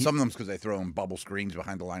 And yet, but some of them because they throw him bubble screens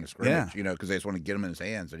behind the line of scrimmage. Because they just want to get him in his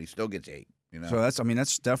hands, and he still gets 8. So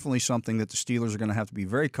that's definitely something that the Steelers are going to have to be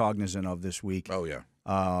very cognizant of this week. Oh yeah.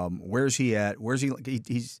 Where's he at?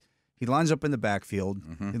 He lines up in the backfield.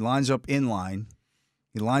 He lines up in line.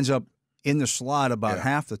 He lines up in the slot about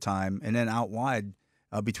half the time, and then out wide.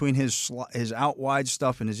 Between his out wide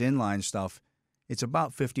stuff and his inline stuff, it's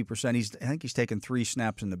about 50%. I think he's taken 3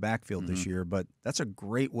 snaps in the backfield this year, but that's a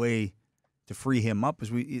great way to free him up. As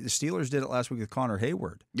the Steelers did it last week with Connor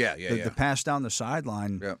Hayward. The pass down the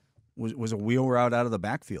sideline was a wheel route out of the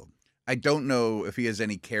backfield. I don't know if he has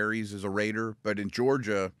any carries as a Raider, but in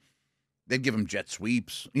Georgia, they'd give him jet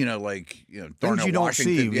sweeps. Darnell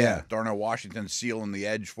Washington. Darnell Washington sealing the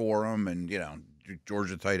edge for him, and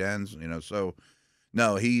Georgia tight ends. So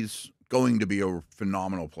no, he's going to be a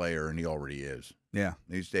phenomenal player, and he already is. Yeah,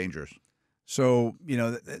 he's dangerous. So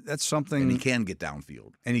that's something, and he can get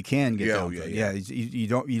downfield. downfield. Yeah.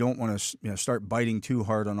 You don't want to start biting too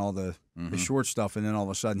hard on all the short stuff, and then all of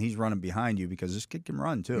a sudden he's running behind you because this kid can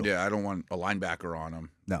run too. Yeah, I don't want a linebacker on him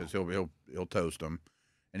because he'll toast him,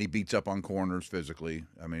 and he beats up on corners physically.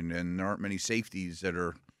 I mean, and there aren't many safeties that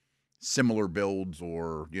are similar builds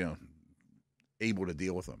or able to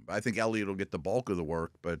deal with them. I think Elliott will get the bulk of the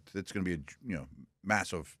work, but it's going to be a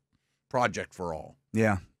massive project for all.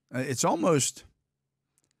 Yeah. It's almost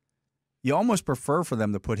 – you almost prefer for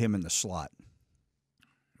them to put him in the slot.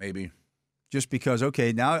 Maybe. Just because,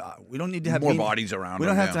 now we don't need to have more bodies around him. We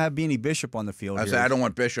don't have to have Beanie Bishop on the field here. I don't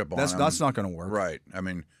want Bishop on him. That's not going to work. Right. I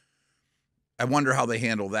mean, I wonder how they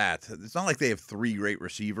handle that. It's not like they have 3 great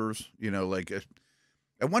receivers.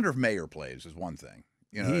 I wonder if Mayer plays is one thing.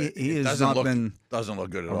 He has not been doesn't look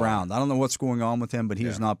good at all. I don't know what's going on with him, but he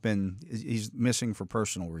has not been. He's missing for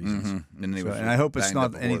personal reasons, and I hope it's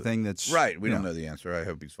not anything that's right. We don't know the answer. I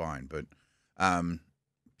hope he's fine. But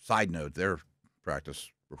side note, their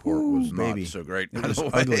practice report was not so great. It was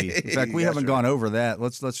ugly. In fact, we haven't gone over that.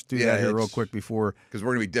 Let's do that here real quick before because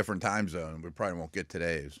we're going to be different time zone. We probably won't get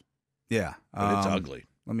today's. Yeah, but it's ugly.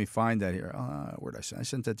 Let me find that here. Where'd I send? I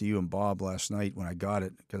sent that to you and Bob last night when I got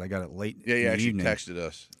it because I got it late. Yeah, in the she evening. Texted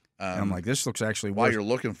us. And I'm like, this looks actually. While you're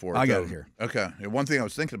looking for it, I got it here. Okay. And one thing I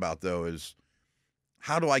was thinking about though is,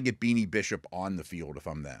 how do I get Beanie Bishop on the field if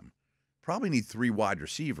I'm them? Probably need 3 wide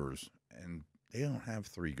receivers, and they don't have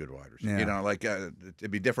 3 good wide receivers. Yeah.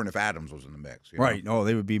 It'd be different if Adams was in the mix. Right. Oh,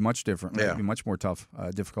 they would be much different. Yeah. It'd be much more tough,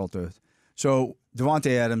 difficult to. So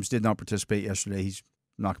Devontae Adams did not participate yesterday. He's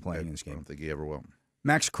not playing in this game. I don't think he ever will.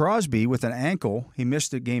 Max Crosby with an ankle. He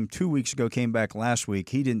missed a game 2 weeks ago, came back last week.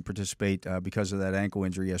 He didn't participate because of that ankle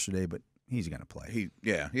injury yesterday, but he's going to play. He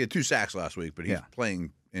had 2 sacks last week, but he's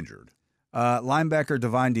playing injured. Linebacker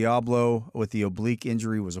Divine Diablo with the oblique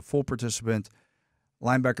injury was a full participant.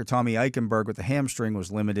 Linebacker Tommy Eichenberg with the hamstring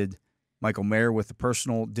was limited. Michael Mayer with the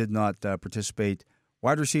personal did not participate.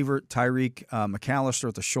 Wide receiver Tyreek McAllister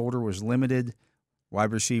with the shoulder was limited.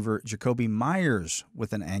 Wide receiver Jacoby Myers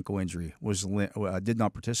with an ankle injury did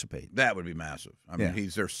not participate. That would be massive. I mean,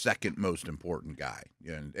 he's their second most important guy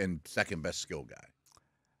and second best skill guy.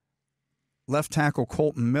 Left tackle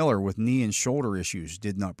Colton Miller with knee and shoulder issues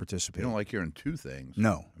did not participate. You don't like hearing 2 things.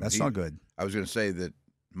 No, that's not good. I was going to say that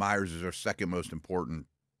Myers is their second most important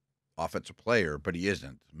offensive player, but he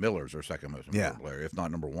isn't. Miller's their second most important player, if not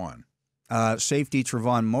number 1. Safety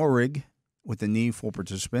Trevon Moehrig with the knee, full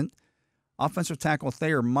participant. Offensive tackle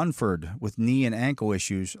Thayer Munford with knee and ankle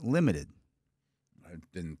issues, limited. I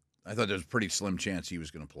didn't I thought there was a pretty slim chance he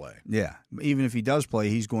was going to play. Yeah. Even if he does play,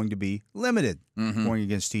 he's going to be limited going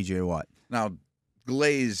against TJ Watt. Now,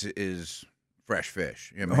 Glaze is fresh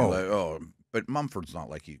fish. You know, but Mumford's not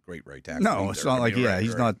like a great right tackle. No, either. it's not like,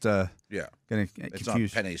 he's not going to It's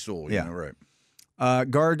confuse. not Penei Sewell, Yeah. you know,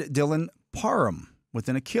 right. Guard Dylan Parham with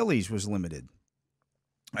an Achilles was limited.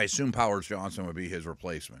 I assume Powers Johnson would be his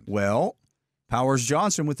replacement. Well, Powers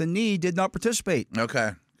Johnson with a knee did not participate.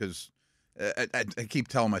 Okay, because I keep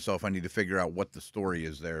telling myself I need to figure out what the story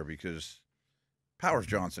is there because Powers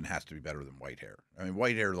Johnson has to be better than Whitehair. I mean,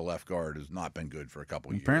 Whitehair, the left guard, has not been good for a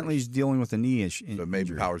couple years. Apparently, he's dealing with a knee issue. So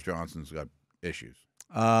maybe Powers Johnson's got issues.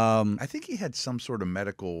 I think he had some sort of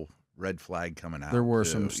medical red flag coming out. There were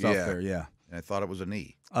some stuff there, yeah. And I thought it was a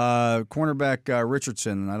knee. Cornerback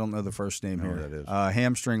Richardson, I don't know the first name here. That is.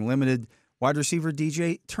 Hamstring limited. Wide receiver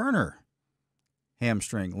DJ Turner,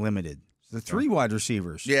 hamstring limited. The 3 wide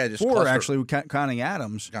receivers. Yeah, just 4 cluster. actually, counting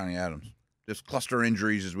Adams. Just cluster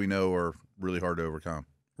injuries, as we know, are really hard to overcome.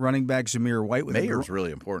 Running back Zamir White with Mayer's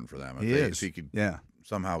really important for them. If he could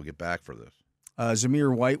somehow get back for this.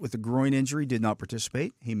 Zamir White with a groin injury did not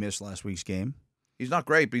participate. He missed last week's game. He's not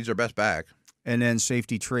great, but he's our best back. And then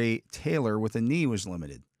safety Trey Taylor with a knee was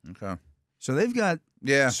limited. Okay. So they've got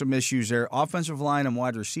some issues there. Offensive line and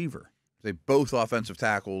wide receiver. They both offensive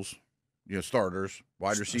tackles, starters,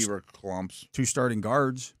 wide receiver clumps. 2 starting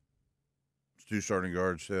guards. 2 starting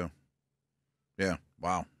guards, too. Yeah.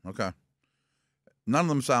 Wow. Okay. None of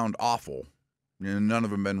them sound awful. None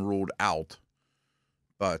of them been ruled out.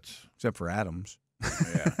 But except for Adams.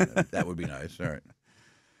 That would be nice. All right.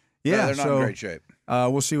 Yeah, they're not in great shape.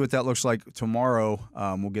 We'll see what that looks like tomorrow.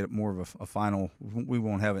 We'll get more of a final. We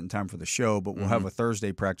won't have it in time for the show, but we'll have a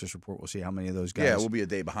Thursday practice report. We'll see how many of those guys. Yeah, we'll be a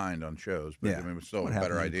day behind on shows, but I mean, it's still a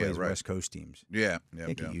better idea, right? West Coast teams. Yeah.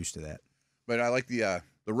 Can't get used to that. But I like the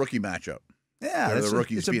rookie matchup. Yeah, the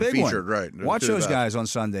rookies it's a being big featured, one. right? Watch those guys on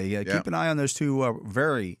Sunday. Yeah, keep an eye on those 2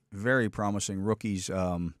 very, very promising rookies.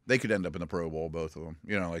 They could end up in the Pro Bowl, both of them.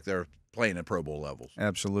 Like they're playing at Pro Bowl levels.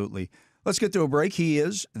 Absolutely. Let's get to a break. He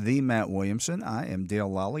is the Matt Williamson. I am Dale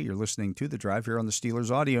Lolley. You're listening to The Drive here on the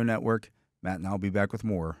Steelers Audio Network. Matt and I will be back with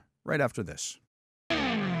more right after this.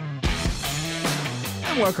 And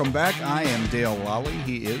welcome back. I am Dale Lolley.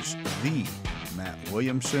 He is the Matt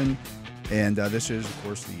Williamson. And this is, of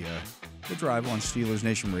course, the Drive on Steelers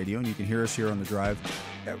Nation Radio. And you can hear us here on The Drive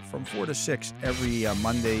from 4 to 6 every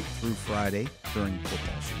Monday through Friday during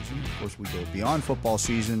football season. Of course, we go beyond football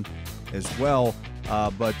season as well.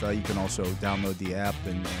 But you can also download the app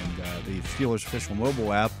and the Steelers official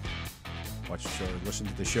mobile app. Watch or listen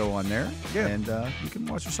to the show on there. Yeah. And you can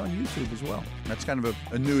watch us on YouTube as well. That's kind of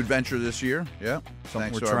a new adventure this year. Yeah. Something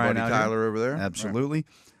Thanks we're to our trying buddy out Tyler here. over there. Absolutely. Right.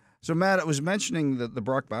 So, Matt, I was mentioning the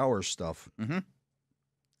Brock Bowers stuff. Mm-hmm.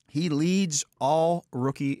 He leads all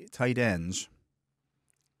rookie tight ends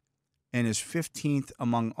and is 15th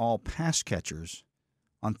among all pass catchers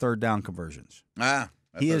on third down conversions.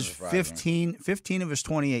 He is 15 of his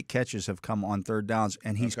 28 catches have come on third downs,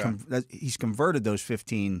 and he's converted those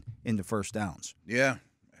 15 into first downs. Yeah.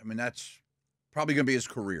 I mean, that's probably going to be his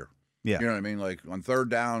career. Yeah. You know what I mean? Like, on third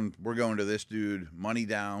down, we're going to this dude, money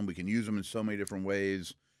down. We can use him in so many different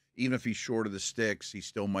ways. Even if he's short of the sticks, he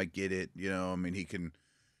still might get it. I mean, he can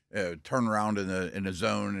turn around in a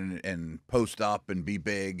zone and post up and be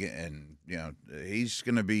big. And, he's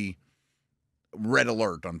going to be red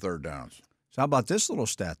alert on third downs. So how about this little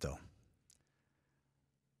stat, though?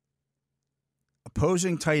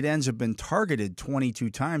 Opposing tight ends have been targeted 22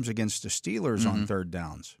 times against the Steelers on third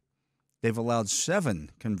downs. They've allowed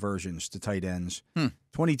 7 conversions to tight ends,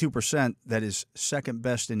 22%. That is second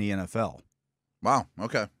best in the NFL. Wow,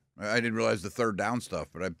 okay. I didn't realize the third down stuff,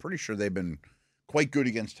 but I'm pretty sure they've been quite good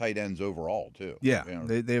against tight ends overall, too. Yeah,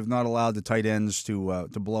 they have not allowed the tight ends to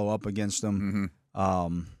blow up against them.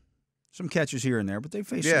 Some catches here and there, but they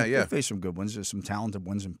face some good ones. There's some talented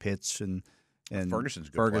ones in Pitts and Ferguson's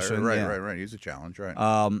a good player. Right. He's a challenge,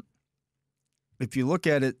 right? If you look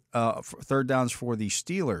at it, third downs for the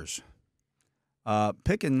Steelers,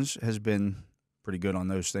 Pickens has been pretty good on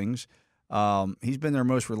those things. He's been their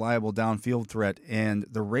most reliable downfield threat, and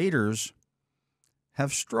the Raiders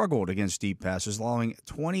have struggled against deep passes, allowing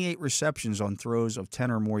 28 receptions on throws of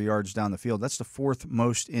 10 or more yards down the field. That's the 4th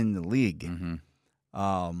most in the league.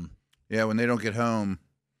 Yeah, when they don't get home,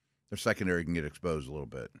 their secondary can get exposed a little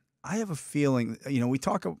bit. I have a feeling, we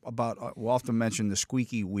talk about, we'll often mention the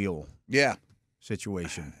squeaky wheel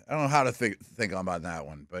situation. I don't know how to think about that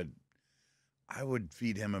one, but I would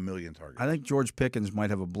feed him 1 million targets. I think George Pickens might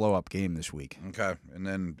have a blow-up game this week. Okay, and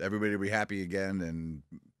then everybody will be happy again and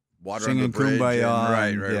water Singing on the bridge.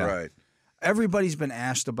 Kumbaya. Right. Everybody's been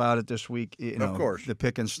asked about it this week. You know, of course. The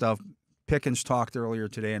Pickens stuff. Pickens talked earlier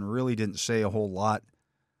today and really didn't say a whole lot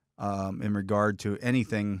in regard to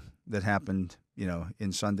anything that happened, you know,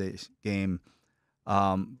 in Sunday's game.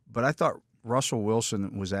 But I thought Russell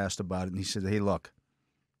Wilson was asked about it, and he said, hey, look,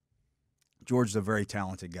 George's a very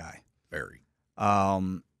talented guy. Very.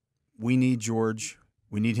 We need George.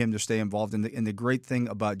 We need him to stay involved. And the great thing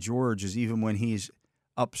about George is even when he's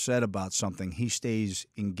upset about something, he stays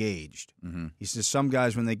engaged. Mm-hmm. He says some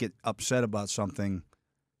guys, when they get upset about something,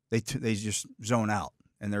 they just zone out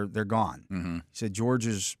and they're gone. Mm-hmm. He said George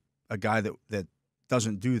is a guy that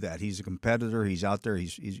doesn't do that. He's a competitor. He's out there.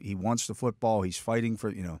 He wants the football. He's fighting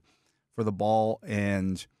for the ball,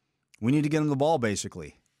 and we need to get him the ball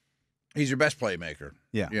basically. He's your best playmaker.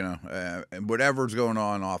 Yeah. You know, and whatever's going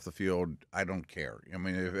on off the field, I don't care. I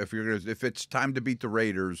mean, if it's time to beat the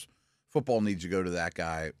Raiders, football needs to go to that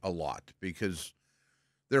guy a lot because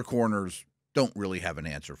their corners don't really have an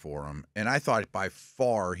answer for him. And I thought by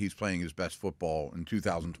far he's playing his best football in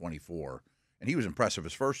 2024. And he was impressive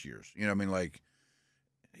his first years. You know, I mean, like,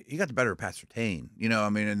 he got the better of Pat Surtain. You know, I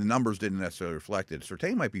mean, and the numbers didn't necessarily reflect it.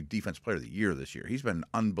 Surtain might be Defensive Player of the Year this year. He's been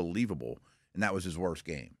unbelievable. And that was his worst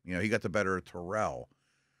game. You know, he got the better of Terrell.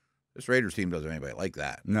 This Raiders team doesn't have anybody like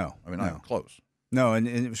that. No. I mean, not even close. No, and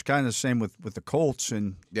it was kind of the same with the Colts,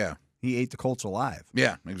 and yeah, he ate the Colts alive.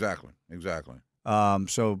 Yeah, exactly.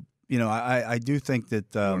 So, you know, I do think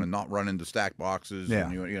that you want to not run into stack boxes. Yeah.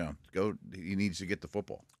 And you know, go. He needs to get the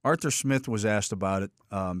football. Arthur Smith was asked about it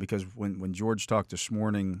because when George talked this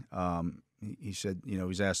morning, he said, you know,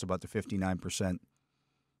 he's asked about the 59%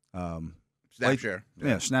 snap share.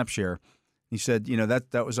 Yeah, snap share. He said, you know,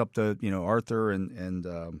 that was up to, you know, Arthur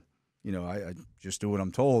and you know, I just do what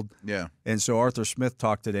I'm told. Yeah. And so Arthur Smith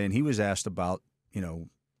talked today, and he was asked about, you know,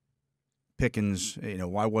 Pickens, you know,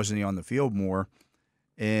 why wasn't he on the field more?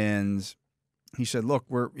 And he said, look,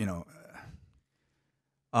 we're, you know,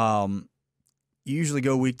 you usually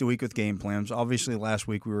go week to week with game plans. Obviously, last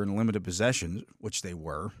week we were in limited possessions, which they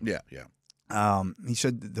were. Yeah. He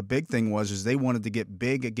said the big thing was they wanted to get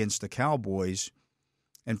big against the Cowboys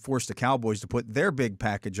and force the Cowboys to put their big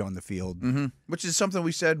package on the field, which is something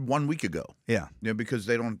we said 1 week ago. Yeah, you know, because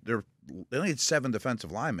they only had 7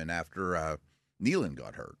 defensive linemen after Nealon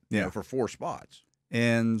got hurt. Yeah, you know, for 4 spots,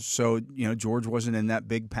 and so you know George wasn't in that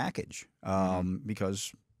big package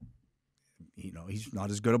because you know he's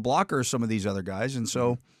not as good a blocker as some of these other guys, and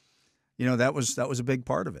so you know that was a big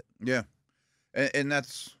part of it. Yeah, and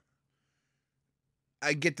that's,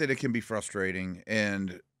 I get that it can be frustrating,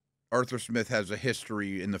 and Arthur Smith has a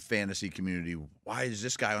history in the fantasy community. Why is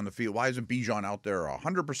this guy on the field? Why isn't Bijan out there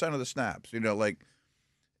 100% of the snaps? You know, like,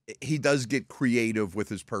 he does get creative with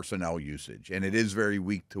his personnel usage, and it is very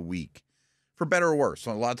week to week, for better or worse.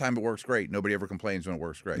 So a lot of time it works great. Nobody ever complains when it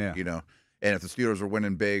works great, you know. And if the Steelers are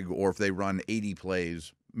winning big, or if they run 80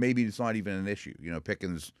 plays, maybe it's not even an issue. You know,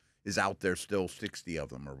 Pickens is out there still 60 of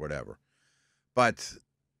them or whatever. But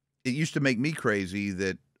it used to make me crazy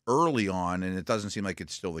that early on, and it doesn't seem like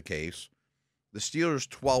it's still the case, the Steelers'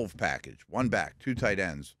 12 package, 1 back, 2 tight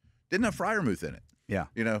ends, didn't have Freiermuth in it. Yeah.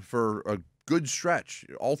 You know, for a good stretch,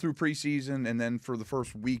 all through preseason, and then for the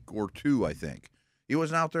first week or 2, I think. He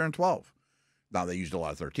wasn't out there in 12. Now, they used a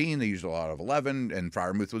lot of 13, they used a lot of 11, and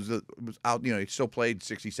Freiermuth was out, you know, he still played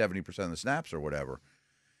 60, 70% of the snaps or whatever.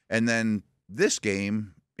 And then this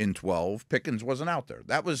game in 12, Pickens wasn't out there.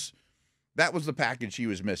 That was the package he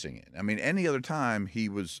was missing in. I mean, any other time he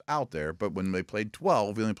was out there, but when they played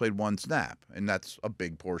 12, he only played 1 snap, and that's a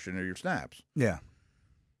big portion of your snaps. Yeah.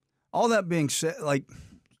 All that being said, like,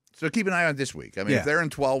 so keep an eye on this week. I mean, if they're in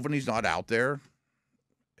 12 and he's not out there,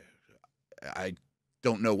 I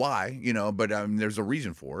don't know why, you know, but there's a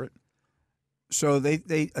reason for it. So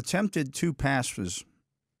they attempted 2 passes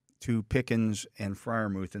to Pickens and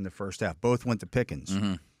Freiermuth in the first half. Both went to Pickens.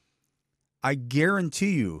 I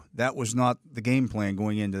guarantee you that was not the game plan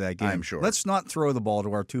going into that game. I'm sure. Let's not throw the ball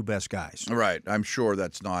to our 2 best guys. Right. I'm sure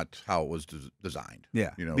that's not how it was designed.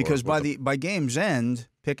 Yeah. You know, because by game's end,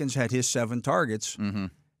 Pickens had his 7 targets,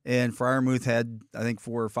 and Freiermuth had, I think,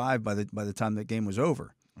 4 or 5 by the time that game was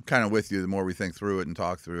over. I'm kind of with you. The more we think through it and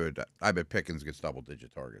talk through it, I bet Pickens gets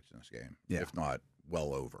double-digit targets in this game, if not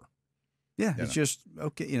well over. Yeah, it's just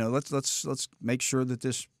okay. You know, let's make sure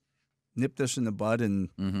that nip this in the bud, and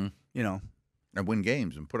you know, and win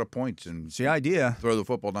games and put up points, and it's the idea. Throw the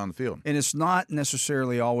football down the field. And it's not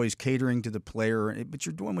necessarily always catering to the player, but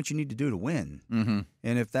you're doing what you need to do to win.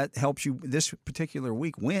 And if that helps you this particular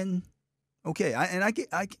week win, okay.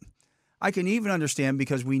 I can even understand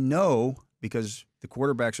because we know, because the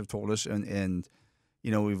quarterbacks have told us, and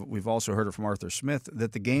you know we've also heard it from Arthur Smith,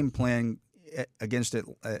 that the game plan against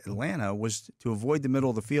Atlanta was to avoid the middle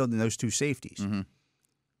of the field and those two safeties. Mm-hmm.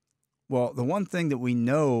 Well, the one thing that we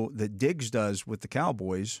know that Diggs does with the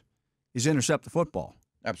Cowboys is intercept the football.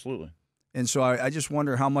 Absolutely. And so I just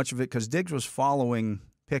wonder how much of it, because Diggs was following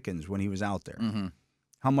Pickens when he was out there. Mm-hmm.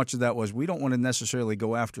 How much of that was, we don't want to necessarily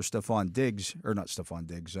go after Stephon Diggs. Stephon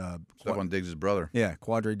Diggs' brother. Yeah,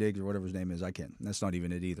 Quadre Diggs or whatever his name is. I can't. That's not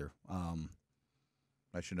even it either.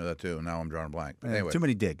 I should know that too. Now I'm drawing a blank. But anyway. Too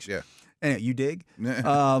many digs. Yeah. Anyway, you dig?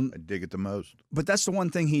 I dig it the most. But that's the one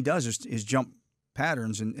thing he does is jump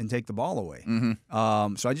patterns and take the ball away.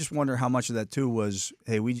 Mm-hmm. So I just wonder how much of that too was,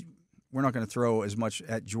 hey, we're not going to throw as much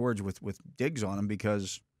at George with Diggs on him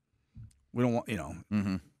because we don't want,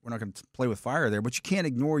 mm-hmm. we're not going to play with fire there. But you can't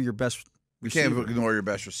ignore your best receiver. You can't ignore your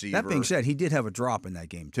best receiver. That being said, he did have a drop in that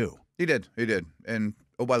game too. He did. And,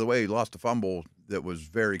 oh, by the way, he lost a fumble that was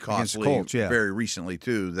very costly Colts, yeah. very recently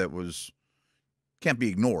too that can't be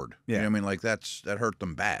ignored. Yeah. You know what I mean? Like that hurt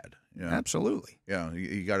them bad. You know? Absolutely. Yeah,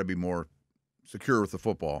 you got to be more secure with the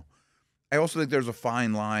football. I also think there's a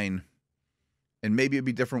fine line, and maybe it'd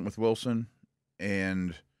be different with Wilson,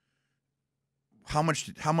 and how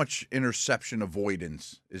much interception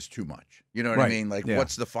avoidance is too much. You know what I mean? Like,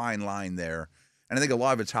 what's the fine line there? And I think a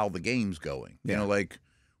lot of it's how the game's going. Yeah. You know, like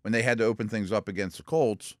when they had to open things up against the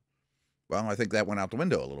Colts, well, I think that went out the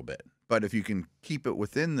window a little bit. But if you can keep it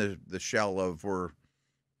within the shell of we're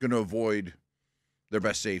going to avoid their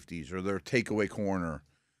best safeties or their takeaway corner,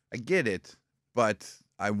 I get it, but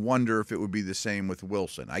I wonder if it would be the same with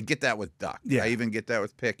Wilson. I get that with Duck. Yeah. I even get that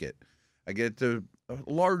with Pickett. I get it to a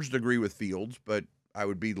large degree with Fields, but I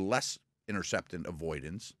would be less interceptant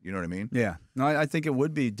avoidance. You know what I mean? Yeah. No, I think it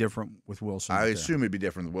would be different with Wilson. I assume it'd be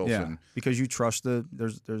different with Wilson. Yeah, because you trust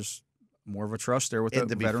there's more of a trust there with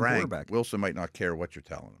the veteran quarterback. Wilson might not care what you're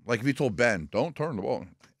telling him. Like if you told Ben, "Don't turn the ball,"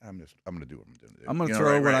 I'm going to do what I'm doing. I'm going to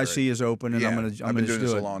throw what I see is open, and I'm going to. I've been doing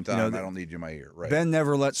this do a long time. I don't need you in my ear. Right. Ben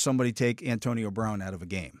never let somebody take Antonio Brown out of a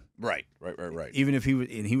game. Right. Even if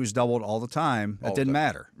he was doubled all the time, that didn't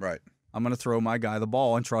matter. Right. I'm going to throw my guy the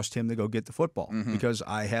ball and trust him to go get the football because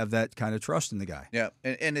I have that kind of trust in the guy. Yeah,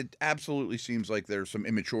 and it absolutely seems like there's some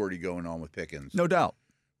immaturity going on with Pickens. No doubt.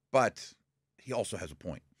 But he also has a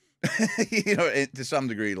point. To some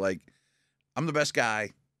degree, like, I'm the best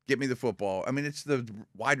guy. Get me the football. I mean, it's the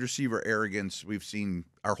wide receiver arrogance we've seen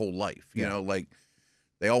our whole life. You know, like,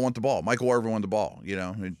 they all want the ball. Michael Irvin won the ball. You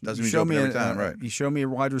know, it doesn't mean open every time, right? You show me a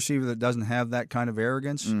wide receiver that doesn't have that kind of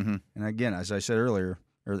arrogance. Mm-hmm. And again, as I said earlier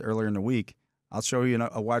in the week, I'll show you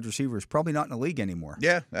a wide receiver who's probably not in the league anymore.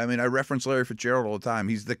 Yeah, I mean, I reference Larry Fitzgerald all the time.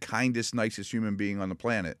 He's the kindest, nicest human being on the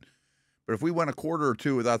planet. But if we went a quarter or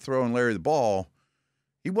two without throwing Larry the ball,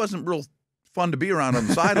 he wasn't real fun to be around on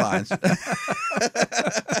the sidelines.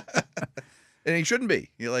 And he shouldn't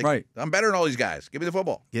be. You're like, right. I'm better than all these guys. Give me the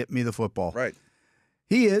football. Get me the football. Right.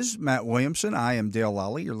 He is Matt Williamson. I am Dale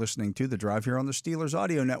Lolley. You're listening to The Drive here on the Steelers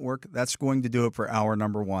Audio Network. That's going to do it for hour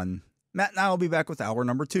number 1. Matt and I will be back with hour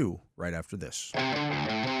number 2 right after this.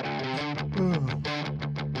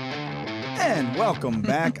 And welcome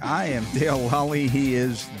back. I am Dale Lolley. He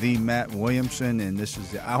is the Matt Williamson, and this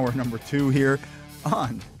is the hour number 2 here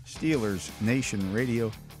on Steelers Nation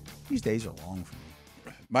Radio. These days are long for me.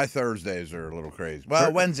 My Thursdays are a little crazy.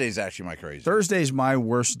 Well, Wednesday's actually my crazy. Thursday's my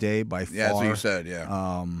worst day by far. Yeah, that's what you said,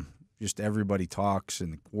 yeah. Just everybody talks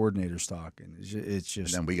and the coordinators talk, and it's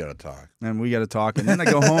just. And then we got to talk. And then I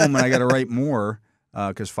go home and I got to write more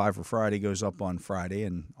because 5 for Friday goes up on Friday,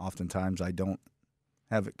 and oftentimes I don't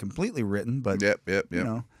have it completely written. But Yep. You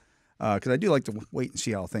know, because I do like to wait and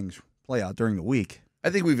see how things play out during the week. I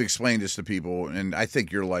think we've explained this to people, and I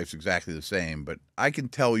think your life's exactly the same. But I can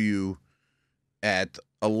tell you at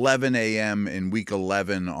 11 a.m. in week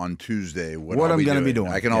 11 on Tuesday what I'm going to be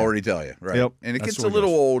doing. I can already tell you, right? Yep, and it gets a little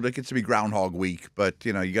old. It gets to be Groundhog Week, but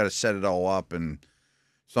you got to set it all up, and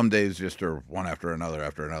some days just are one after another.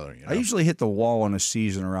 You know? I usually hit the wall on a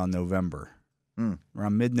season around November,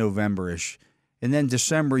 around mid-November-ish. And then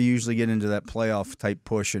December, you usually get into that playoff type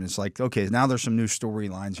push, and it's like, okay, now there's some new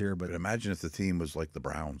storylines here. But imagine if the team was like the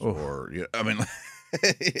Browns, or I mean,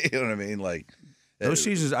 you know what I mean? Like those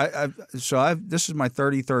seasons. This is my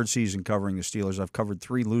 33rd season covering the Steelers. I've covered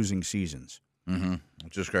 3 losing seasons. Mm-hmm.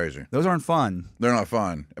 It's just crazy. Those aren't fun. They're not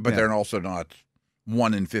fun, but they're also not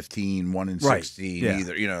 1-15, 1-16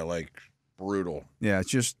 either. You know, like brutal. Yeah, it's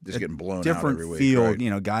just getting blown different out every week. Field.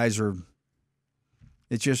 Right? Guys are.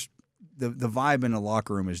 It's just. The vibe in the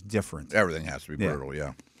locker room is different. Everything has to be brutal,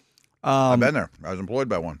 yeah. I've been there. I was employed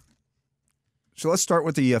by one. So let's start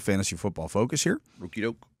with the fantasy football focus here. Okie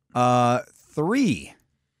doke. 3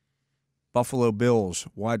 Buffalo Bills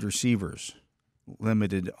wide receivers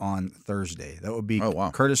limited on Thursday. That would be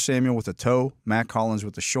wow. Curtis Samuel with a toe, Matt Collins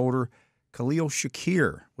with a shoulder, Khalil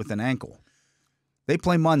Shakir with an ankle. They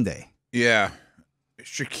play Monday. Yeah.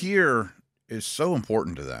 Shakir is so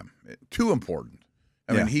important to them. Too important.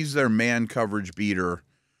 I mean, he's their man coverage beater.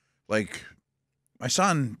 Like, my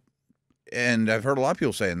son, and I've heard a lot of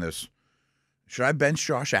people saying this, should I bench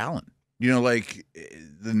Josh Allen? You know, like,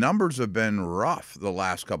 the numbers have been rough the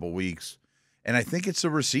last couple weeks, and I think it's the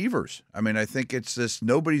receivers. I mean, I think it's this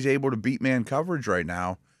nobody's able to beat man coverage right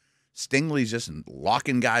now. Stingley's just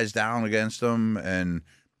locking guys down against them, and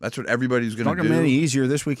that's what everybody's going to do. It's not going to be any easier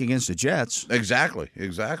this week against the Jets. Exactly.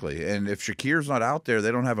 And if Shakir's not out there,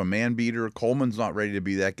 they don't have a man beater. Coleman's not ready to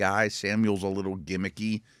be that guy. Samuel's a little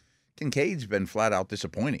gimmicky. Kincaid's been flat out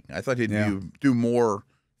disappointing. I thought he'd do more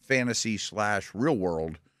fantasy / real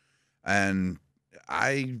world. And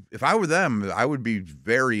if I were them, I would be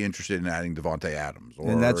very interested in adding Devontae Adams or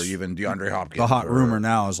even DeAndre Hopkins. The hot rumor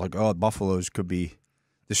now is like, Buffalo's could be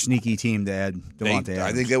the sneaky team to add Devontae Adams.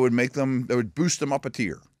 I think that would boost them up a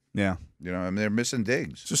tier. Yeah. You know, I mean, they're missing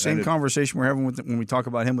Diggs. It's the same conversation we're having when we talk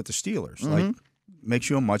about him with the Steelers. Mm-hmm. Like, makes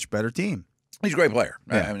you a much better team. He's a great player.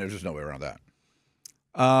 Yeah. I mean, there's just no way around that.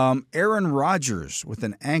 Aaron Rodgers with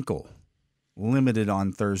an ankle limited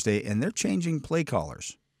on Thursday, and they're changing play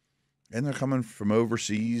callers. And they're coming from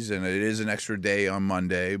overseas, and it is an extra day on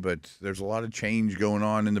Monday, but there's a lot of change going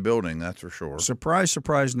on in the building, that's for sure. Surprise,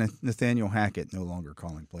 surprise, Nathaniel Hackett no longer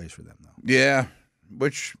calling plays for them, though. Yeah,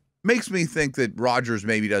 which makes me think that Rodgers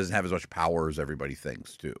maybe doesn't have as much power as everybody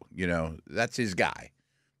thinks, too. You know, that's his guy.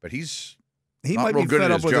 But he might be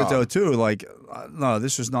fed up with it, though, too. Like, no,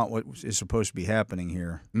 this is not what is supposed to be happening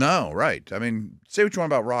here. No, right. I mean, say what you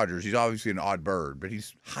want about Rodgers. He's obviously an odd bird, but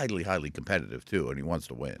he's highly, highly competitive, too, and he wants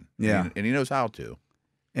to win. Yeah. And he knows how to.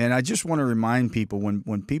 And I just want to remind people,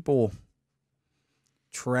 when people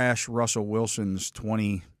trash Russell Wilson's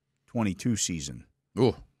 2022 season,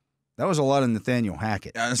 Ooh. that was a lot of Nathaniel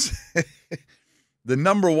Hackett. The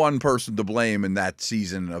number one person to blame in that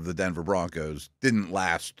season of the Denver Broncos didn't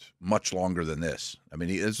last much longer than this. I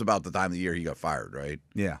mean, it's about the time of the year he got fired, right?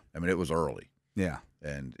 Yeah. I mean, it was early. Yeah.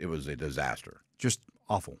 And it was a disaster. Just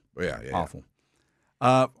awful. Yeah. Awful.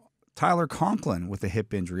 Tyler Conklin with a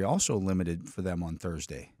hip injury also limited for them on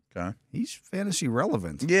Thursday. Okay. He's fantasy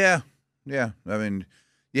relevant. Yeah. I mean,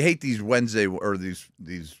 you hate these Wednesday or these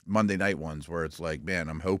Monday night ones where it's like, man,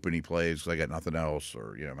 I'm hoping he plays because I got nothing else,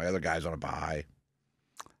 or my other guy's on a bye.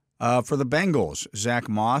 For the Bengals, Zach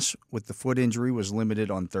Moss with the foot injury was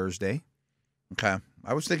limited on Thursday. Okay.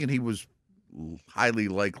 I was thinking he was highly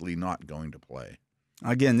likely not going to play.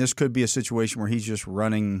 Again, this could be a situation where he's just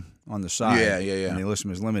running on the side. Yeah. And they list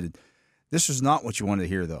him as limited. This is not what you wanted to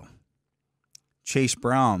hear, though. Chase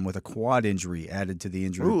Brown with a quad injury added to the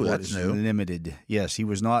injury report that's is new. limited. Yes, he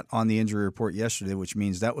was not on the injury report yesterday, which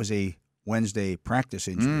means that was a Wednesday practice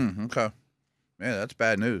injury. Okay. Yeah, that's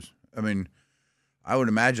bad news. I mean, I would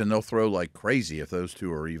imagine they'll throw like crazy if those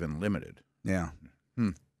two are even limited. Yeah. I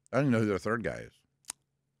don't even know who their third guy is.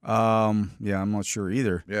 Yeah, I'm not sure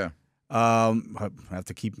either. Yeah. I have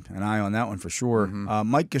to keep an eye on that one for sure. Mm-hmm.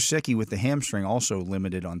 Mike Gesicki with the hamstring also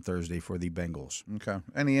limited on Thursday for the Bengals. Okay.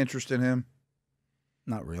 Any interest in him?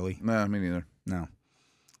 Not really. No, me neither. No.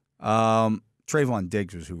 Trayvon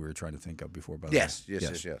Diggs was who we were trying to think of before. By the way.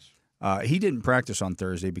 Yes. He didn't practice on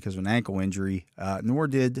Thursday because of an ankle injury, nor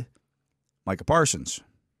did Micah Parsons.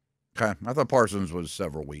 Okay. I thought Parsons was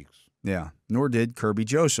several weeks. Yeah. Nor did Kirby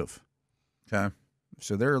Joseph. Okay.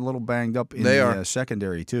 So they're a little banged up in the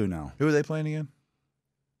secondary, too, now. Who are they playing again?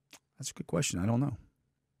 That's a good question. I don't know.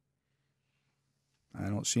 I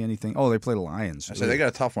don't see anything. Oh, they play the Lions. I said they got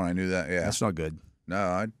a tough one. I knew that. Yeah. That's not good. No,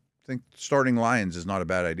 I think starting Lions is not a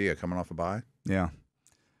bad idea coming off a bye. Yeah.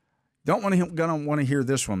 Gonna want to hear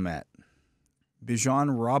this one, Matt.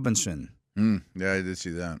 Bijan Robinson. Yeah, I did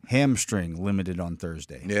see that. Hamstring limited on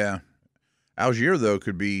Thursday. Yeah. Algier, though,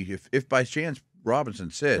 could be, if by chance Robinson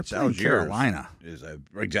sits, Algier Carolina.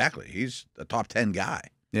 Exactly. He's a top 10 guy.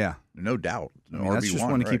 Yeah. No doubt. That's just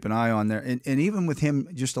one to keep an eye on there. And even with him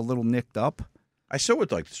just a little nicked up. I still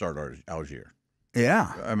would like to start Algier.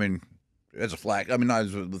 Yeah. I mean, as a flag, I mean, not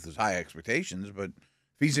with his high expectations, but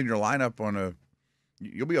if he's in your lineup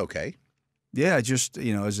you'll be okay. Yeah, just,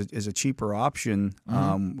 as a cheaper option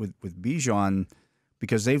with Bijan,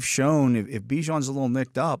 because they've shown if Bijan's a little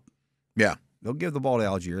nicked up, yeah, they'll give the ball to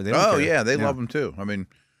Algier. They don't care. Yeah, they love him too. I mean,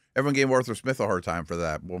 everyone gave Arthur Smith a hard time for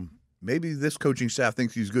that. Well, maybe this coaching staff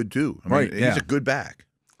thinks he's good too. I mean, he's a good back.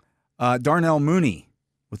 Darnell Mooney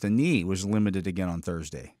with a knee was limited again on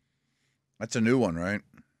Thursday. That's a new one, right?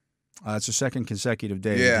 It's the second consecutive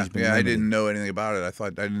day. Yeah, he's been I limited. didn't know anything about it. I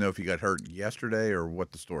didn't know if he got hurt yesterday or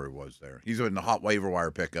what the story was there. He's in the hot waiver wire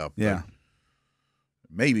pickup. Yeah,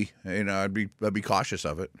 maybe. I'd be cautious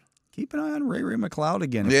of it. keep an eye on Ray McLeod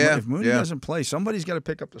again. If Mooney doesn't play, somebody's got to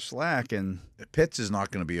pick up the slack. And Pitts is not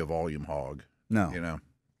going to be a volume hog. no,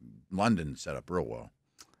 London set up real well.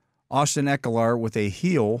 Austin Eckler with a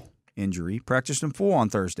heel injury practiced in full on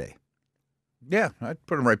Thursday. Yeah, I'd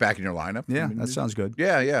put him right back in your lineup. Yeah, that sounds good.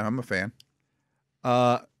 Yeah, I'm a fan.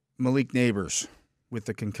 Malik Neighbors with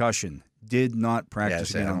the concussion did not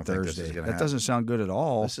practice again on Thursday. That doesn't sound good at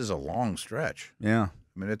all. This is a long stretch. Yeah.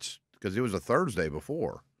 I mean, it's because it was a Thursday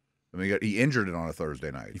before. I mean, he injured it on a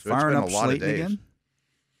Thursday night. You So firing it's up been a lot Slayton of days. again?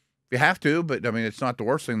 You have to, but I mean, it's not the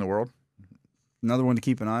worst thing in the world. Another one to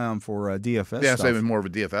keep an eye on for DFS Yeah, stuff. it's even more of a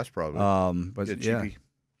DFS probably. But Get yeah, cheapy.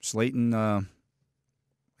 Slayton had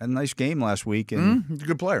a nice game last week. And He's a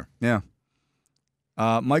good player. yeah.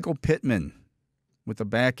 Michael Pittman with a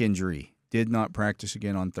back injury did not practice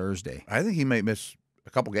again on Thursday. I think he may miss a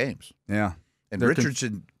couple games. Yeah. And They're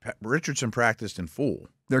Richardson practiced in full.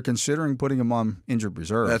 They're considering putting him on injured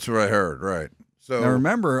reserve. That's what I heard. Right. So Now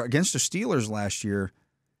remember, against the Steelers last year,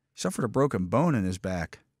 he suffered a broken bone in his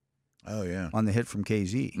back oh yeah. on the hit from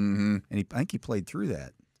KZ. Mm-hmm. And I think he played through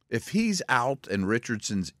that. If he's out and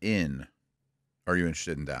Richardson's in, are you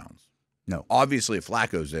interested in Downs? No. Obviously, if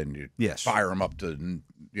Flacco's in, you Yes. fire him up to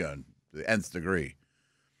the nth degree.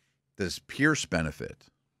 Does Pierce benefit?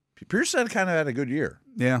 Pierce kind of had a good year,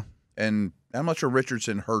 Yeah. and I'm not sure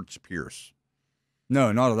Richardson hurts Pierce.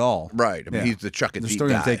 No, not at all. Right. I mean, Yeah. he's the chuck it They're deep still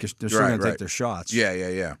going guy. to take their shots.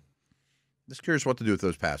 Yeah. Just curious what to do with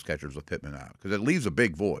those pass catchers with Pittman out because it leaves a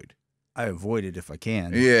big void. I avoid it if I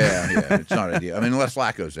can. Yeah. It's not ideal. I mean, unless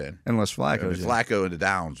Flacco's in. Unless Flacco's in. Flacco and the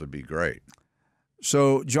Downs would be great.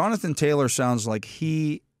 So Jonathan Taylor sounds like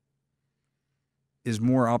he is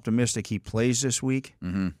more optimistic he plays this week.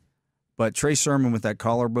 Mm-hmm. But Trey Sermon with that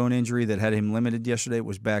collarbone injury that had him limited yesterday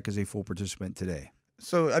was back as a full participant today.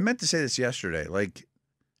 So I meant to say this yesterday. Like,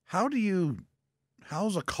 how's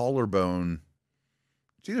a collarbone?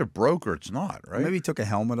 It's either broke or it's not, right? Maybe he took a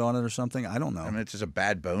helmet on it or something. I don't know. I mean, it's just a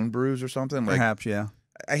bad bone bruise or something. Like, Perhaps, yeah.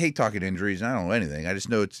 I hate talking injuries, and I don't know anything. I just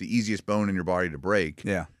know it's the easiest bone in your body to break.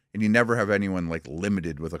 Yeah. And you never have anyone like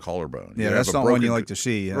limited with a collarbone. Yeah, You that's have a not one you broken- like to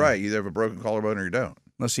see. Yeah. Right. You either have a broken collarbone or you don't.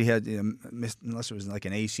 Unless he had, unless it was like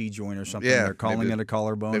an AC joint or something. Yeah, They're calling maybe it a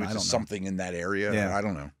collarbone. Maybe I it's don't just know. something in that area. Yeah. I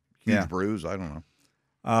don't know. Huge Yeah. bruise. I don't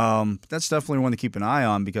know. That's definitely one to keep an eye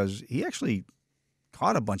on because he actually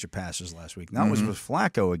caught a bunch of passes last week. That was with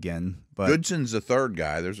Flacco again. But Goodson's the third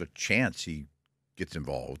guy. There's a chance he gets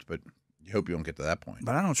involved, but you hope you don't get to that point.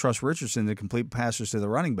 But I don't trust Richardson to complete passes to the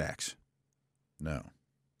running backs. No.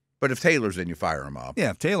 But if Taylor's in, you fire him up.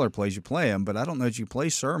 Yeah, if Taylor plays, you play him. But I don't know that you play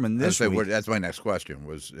Sermon this week. That's my next question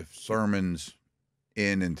was if Sermon's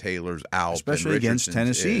in and Taylor's out. Especially and against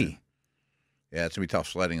Richardson's Tennessee. in. Yeah, it's going to be tough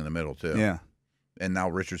sledding in the middle, too. Yeah. And now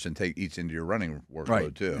Richardson eats into your running workload,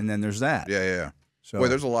 Right. too. And then there's that. Yeah. So, Boy,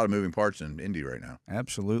 there's a lot of moving parts in Indy right now.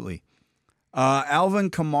 Absolutely.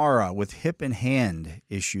 Alvin Kamara with hip and hand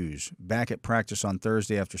issues back at practice on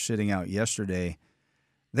Thursday after sitting out yesterday.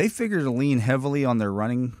 They figured to lean heavily on their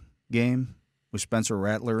running game with Spencer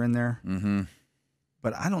Rattler in there. Mm-hmm.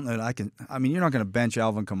 But I don't know that I mean, you're not going to bench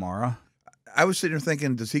Alvin Kamara. I was sitting there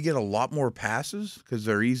thinking, does he get a lot more passes because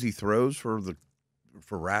they're easy throws for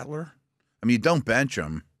Rattler? I mean, you don't bench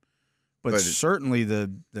him. But, But certainly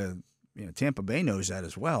the Tampa Bay knows that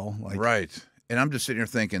as well. Like, Right. And I'm just sitting here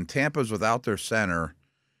thinking, Tampa's without their center,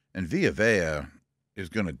 and Villa is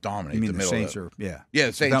going to dominate I mean, the the middle. Saints of are, yeah. Yeah,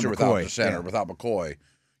 the Saints Without are without McCoy, the center, yeah. without McCoy.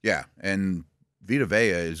 Yeah, and Vita Vea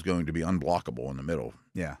is going to be unblockable in the middle.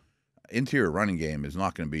 Yeah. Interior running game is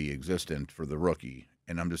not going to be existent for the rookie.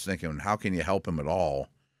 And I'm just thinking, how can you help him at all?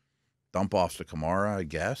 Dump offs to Kamara, I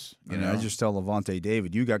guess. I just tell Levante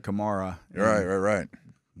David, you got Kamara. Right.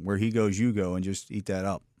 Where he goes, you go, and just eat that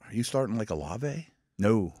up. Are you starting like Olave?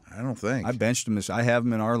 No. I don't think. I benched him. I have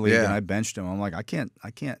him in our league, Yeah. and I benched him. I'm like, I can't. I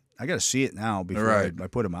got to see it now before Right. I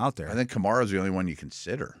put him out there. I think Kamara's the only one you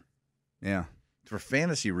consider. Yeah. For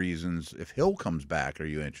fantasy reasons, if Hill comes back, are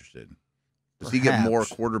you interested? Does he get more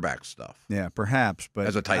Perhaps. quarterback stuff? Yeah, perhaps. But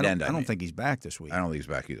As a tight end, I I don't mean. think he's back this week. I don't think he's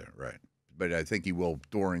back either, right? But I think he will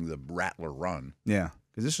during the Rattler run. Yeah,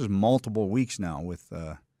 because this is multiple weeks now with.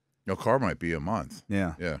 No, Carr might be a month.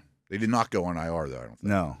 Yeah. Yeah. They did not go on IR, though, I don't think.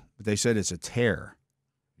 No, but they said it's a tear,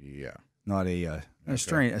 Yeah. not a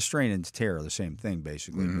strain. A strain and tear are the same thing,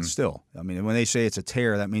 basically. Mhm. But still, I mean, when they say it's a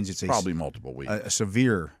tear, that means it's Probably multiple weeks.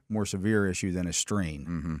 a more severe issue than a strain.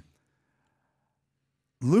 Mm-hmm.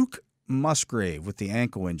 Luke Musgrave with the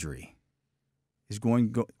ankle injury is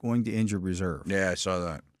going to injured reserve. Yeah, I saw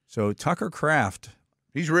that. So Tucker Kraft,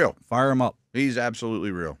 he's real. fire him up. He's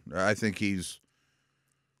absolutely real. I think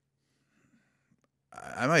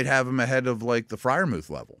I might have him ahead of like the Freiermuth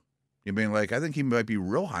level. You mean like I think he might be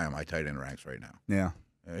real high on my tight end ranks right now. Yeah.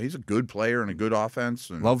 He's a good player and a good offense.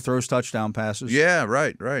 And Love throws touchdown passes. yeah,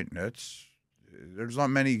 right. There's not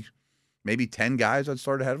many, maybe 10 guys I'd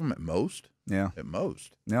start ahead of him at most. Yeah. At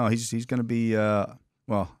most. No, he's going to be.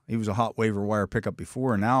 He was a hot waiver wire pickup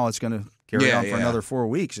before, and now it's going to carry on for another 4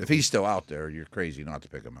 weeks. If he's still out there, you're crazy not to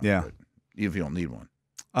pick him up. Yeah. But even if you don't need one.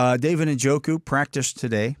 David Njoku practiced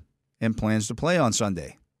today and plans to play on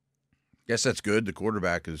Sunday. Guess that's good. The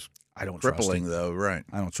quarterback is crippling, though, right?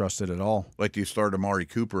 I don't trust it at all. Like, do you start Amari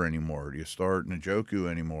Cooper anymore? Do you start Njoku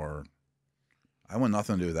anymore? I want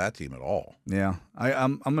nothing to do with that team at all. Yeah,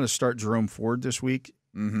 I'm going to start Jerome Ford this week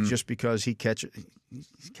just because he's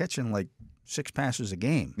catching like 6 passes a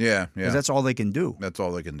game. Yeah. Because that's all they can do. That's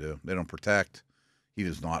all they can do. They don't protect. He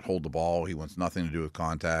does not hold the ball. He wants nothing to do with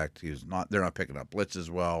contact. They're not picking up blitzes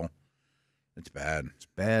well. It's bad. It's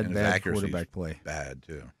bad quarterback play. Bad,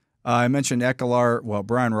 too. I mentioned Ekeler. Well,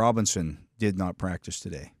 Brian Robinson did not practice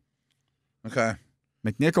today. Okay.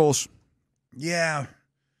 McNichols. Yeah.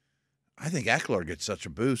 I think Ekeler gets such a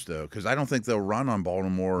boost, though, because I don't think they'll run on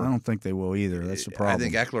Baltimore. I don't think they will either. That's the problem. I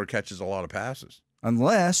think Ekeler catches a lot of passes.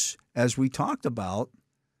 Unless, as we talked about,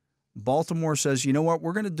 Baltimore says, you know what,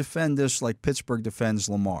 we're going to defend this like Pittsburgh defends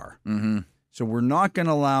Lamar. Mm-hmm. So we're not going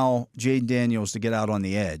to allow Jayden Daniels to get out on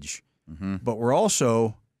the edge. Mm-hmm. But we're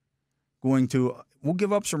also going to we'll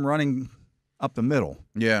give up some running up the middle.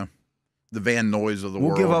 Yeah. The Van Noys of the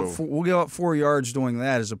world. We'll give up 4 yards doing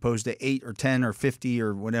that as opposed to 8 or 10 or 50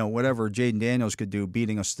 or whatever Jayden Daniels could do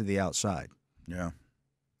beating us to the outside. Yeah.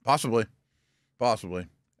 Possibly.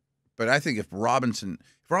 But I think if Robinson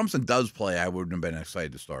does play, I wouldn't have been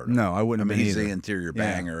excited to start him. No, I wouldn't have been he's either. the interior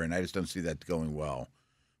banger, and I just don't see that going well.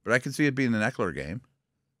 But I can see it being an Ekeler game.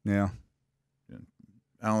 Yeah.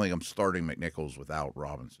 I don't think I'm starting McNichols without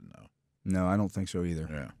Robinson, though. No, I don't think so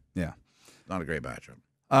either. Yeah. Not a great matchup.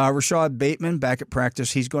 Rashad Bateman back at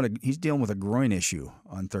practice. He's dealing with a groin issue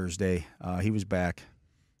on Thursday. He was back.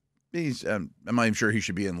 I'm not even sure he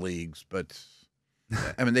should be in leagues, but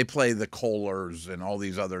I mean they play the Kohlers and all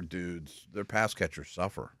these other dudes. Their pass catchers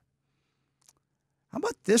suffer. How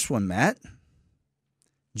about this one, Matt?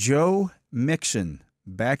 Joe Mixon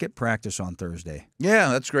back at practice on Thursday. Yeah,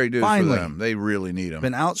 that's great news Finally. for them. They really need him.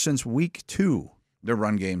 Been out since week 2. Their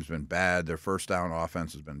run game's been bad. Their first down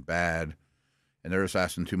offense has been bad. And they're just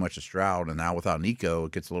asking too much of Stroud, and now without Nico,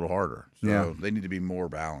 it gets a little harder. So they need to be more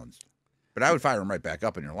balanced. But I would fire him right back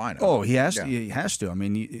up in your lineup. Oh, he has to. He has to. I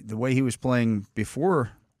mean, the way he was playing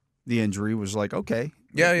before the injury was like, okay.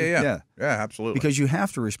 Yeah, absolutely. Because you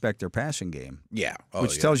have to respect their passing game. Yeah.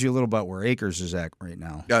 Which tells you a little about where Akers is at right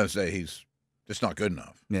now. I would say he's just not good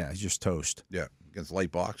enough. Yeah, he's just toast. Yeah, against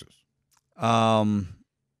light boxes. I'm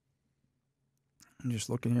just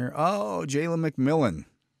looking here. Oh, Jalen McMillan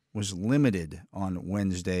was limited on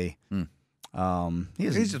Wednesday.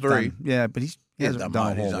 He's a 3. But he hasn't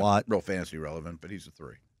done a whole lot. Real fantasy relevant, but he's a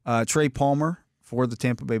 3. Trey Palmer for the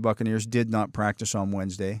Tampa Bay Buccaneers did not practice on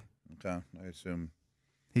Wednesday. Okay, I assume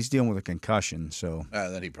he's dealing with a concussion, so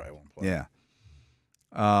then he probably won't play. Yeah.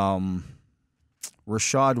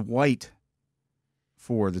 Rashad White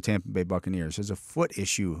for the Tampa Bay Buccaneers has a foot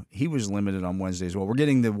issue. He was limited on Wednesday as well. We're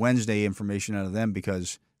getting the Wednesday information out of them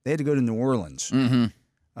because they had to go to New Orleans.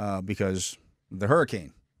 Because of the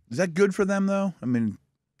hurricane. Is that good for them, though? I mean,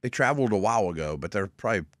 they traveled a while ago, but they're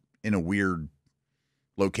probably in a weird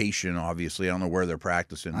location, obviously. I don't know where they're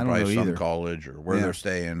practicing. I don't know either. Some college or where they're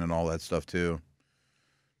staying and all that stuff, too.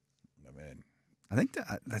 I mean,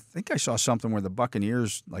 I think I saw something where the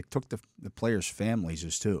Buccaneers took the players' families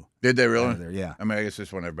as too. Did they really? There, yeah. I mean, I guess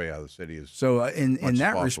just want everybody out of the city is. So in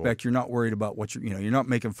that respect, you're not worried about what you're not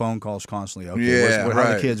making phone calls constantly. Okay, yeah, how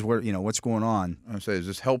are the kids? What's going on? I'm saying, does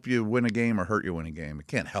this help you win a game or hurt you win a game? It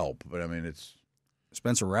can't help, but I mean, it's.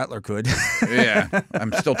 Spencer Rattler could. Yeah,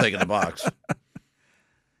 I'm still taking the box.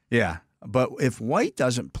 Yeah, but if White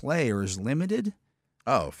doesn't play or is limited,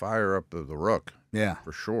 fire up the Rook. Yeah,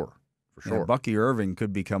 for sure. Yeah, Bucky Irving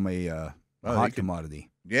could become a hot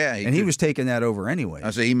commodity. Yeah, he was taking that over anyway.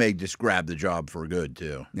 I say he may just grab the job for good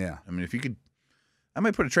too. Yeah, I mean, if you could, I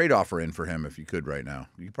might put a trade offer in for him if you could right now.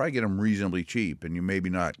 You could probably get him reasonably cheap, and you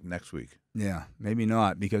maybe not next week. Yeah, maybe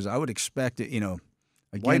not because I would expect it. Again,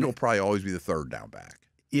 White will probably always be the third down back.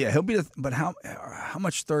 Yeah, he'll be. But how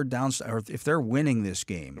much third down? Or if they're winning this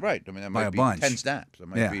game, right? I mean, that might be bunch. 10 snaps. It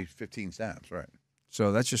might be 15 snaps, right?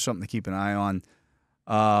 So that's just something to keep an eye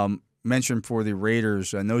on. Mentioned for the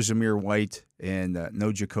Raiders, no Zamir White and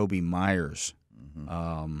no Jacoby Myers.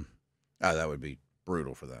 That would be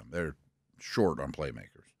brutal for them. They're short on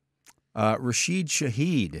playmakers. Rashid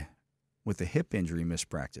Shaheed with the hip injury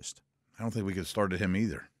mispracticed. I don't think we could start at him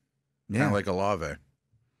either. Yeah. Kind of like Olave.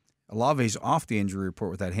 Olave's off the injury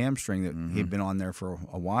report with that hamstring that he'd been on there for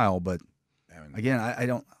a while, but again, I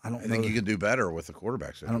don't think you could do better with the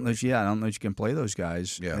quarterback situation. I don't know if you can play those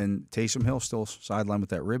guys. Yeah. And Taysom Hill still sidelined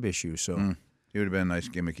with that rib issue, so he would have been a nice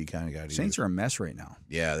gimmicky kind of guy to Saints use. are a mess right now.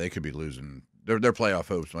 Yeah, they could be losing. Their playoff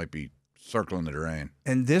hopes might be circling the drain.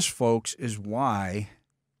 And this, folks, is why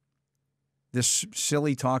this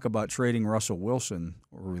silly talk about trading Russell Wilson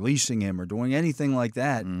or releasing him or doing anything like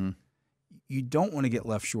that, you don't want to get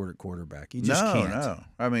left short at quarterback. You just can't. No.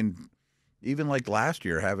 I mean, even like last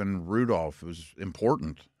year, having Rudolph was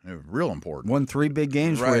important, real important. Won 3 big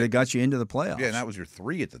games for you that got you into the playoffs. Yeah, and that was your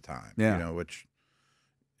 3 at the time. Yeah. Which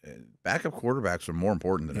backup quarterbacks are more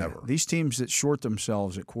important than ever. These teams that short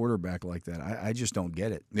themselves at quarterback like that, I just don't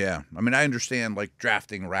get it. Yeah. I mean, I understand like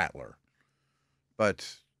drafting Rattler,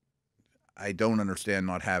 but I don't understand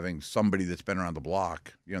not having somebody that's been around the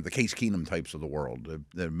block, the Case Keenum types of the world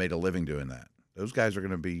that made a living doing that. Those guys are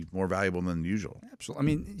going to be more valuable than usual. Absolutely. I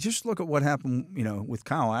mean, just look at what happened, with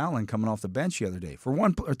Kyle Allen coming off the bench the other day for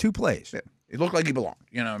 1 or 2 plays. Yeah. It looked like he belonged.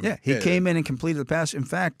 Yeah, he came in and completed the pass. In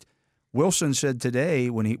fact, Wilson said today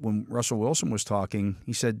when Russell Wilson was talking,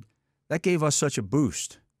 he said that gave us such a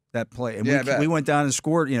boost, that play. And we went down and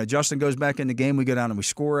scored. Justin goes back in the game. We go down and we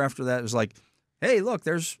score after that. It was like, hey, look,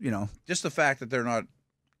 there's, just the fact that they're not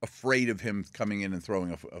afraid of him coming in and throwing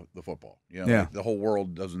the football. Like the whole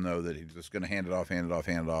world doesn't know that he's just going to hand it off,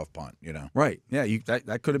 punt. Right? Yeah,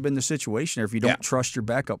 that could have been the situation there if you don't trust your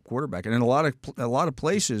backup quarterback. And in a lot of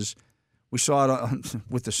places, we saw it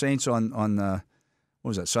with the Saints on what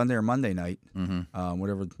was that, Sunday or Monday night?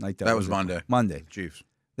 Whatever night that was. That was Monday. Chiefs.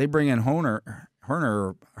 They bring in Herner.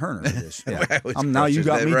 It is. Yeah. Now you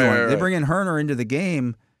got me doing. Right. They bring in Herner into the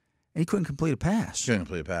game. And he couldn't complete a pass.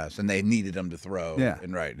 And they needed him to throw. Yeah.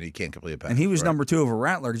 And he can't complete a pass. And he was number 2 over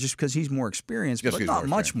Rattler just because he's more experienced, but not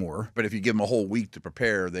much more. But if you give him a whole week to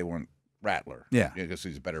prepare, they want Rattler. Yeah. Because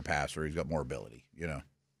he's a better passer. He's got more ability,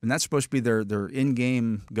 And that's supposed to be their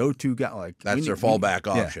in-game go-to guy. That's their fallback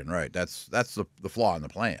option, right? That's the flaw in the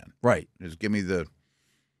plan. Right. Is give me the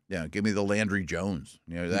Landry Jones.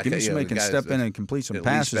 Give me somebody can step in and complete some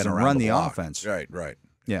passes and run the offense. Right.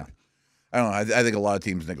 Yeah. I don't know. I think a lot of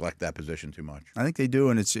teams neglect that position too much. I think they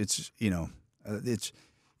do, and it's if it's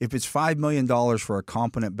 $5 million for a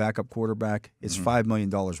competent backup quarterback, it's $5 million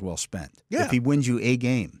well spent. Yeah. If he wins you a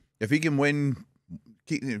game, if he can win,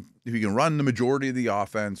 if he can run the majority of the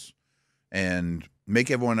offense and make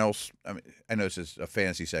everyone else. I mean, I know this is a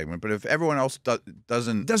fantasy segment, but if everyone else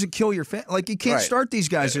doesn't kill your you can't start these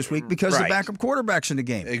guys this week because the backup quarterback's in the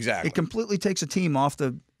game. Exactly, it completely takes a team off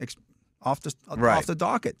the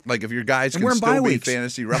docket. Like if your guys can still be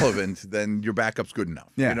fantasy relevant, then your backup's good enough.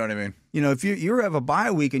 Yeah. You know what I mean? If you have a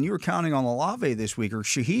bye week and you were counting on Olave this week or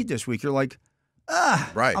Shaheed this week, you're like,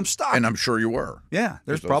 right. I'm stuck. And I'm sure you were. Yeah,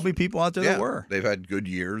 there's probably people out there that were. They've had good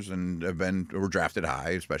years and were drafted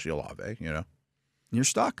high, especially Olave. You're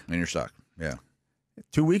stuck. Yeah.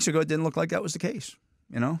 2 weeks ago, it didn't look like that was the case.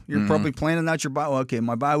 You're probably planning out your bye. Well, okay,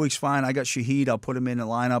 my bye week's fine. I got Shaheed. I'll put him in the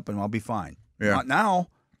lineup and I'll be fine. Yeah. Not now.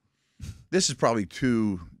 This is probably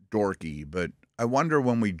too dorky, but I wonder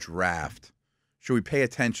when we draft, should we pay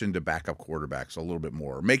attention to backup quarterbacks a little bit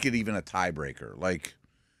more? Make it even a tiebreaker. Like,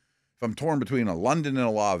 if I'm torn between a London and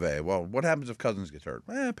Olave, well, what happens if Cousins gets hurt?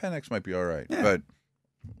 Penix might be all right. Yeah. But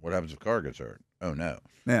what happens if Carr gets hurt? Oh, no.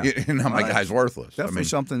 Yeah. My guy's worthless. Definitely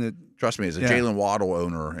something that... Trust me, as a Jalen Waddle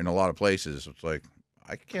owner in a lot of places, it's like,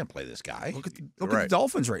 I can't play this guy. Look at the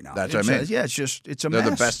Dolphins right now. That's what I mean. Yeah, it's a mess. They're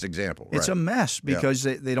the best example. It's a mess because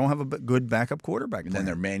they don't have a good backup quarterback. And then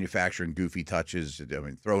they're manufacturing goofy touches.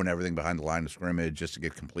 Throwing everything behind the line of scrimmage just to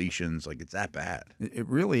get completions. Like, it's that bad. It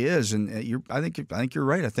really is. And I think you're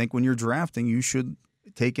right. I think when you're drafting, you should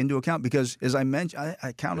take into account because, as I mentioned,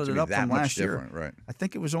 I counted it up from last year. Right. I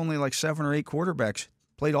think it was only like 7 or 8 quarterbacks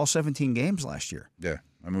played all 17 games last year. Yeah.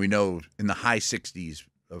 I mean, we know in the high 60s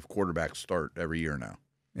of quarterbacks start every year now.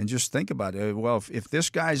 And just think about it. Well, if this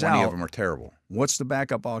guy's 20 out, of them are terrible. What's the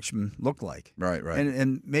backup option look like? Right.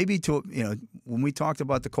 And maybe when we talked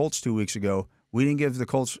about the Colts 2 weeks ago, we didn't give the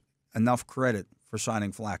Colts enough credit for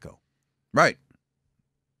signing Flacco. Right.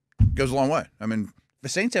 Goes a long way. I mean, if the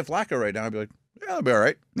Saints have Flacco right now, I'd be like, yeah, they'll be all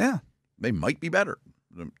right. Yeah. They might be better.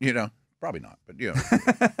 Probably not. But,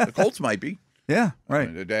 the Colts might be. Yeah, right.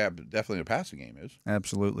 I mean, they have definitely a passing game is.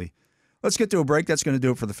 Absolutely. Let's get to a break. That's going to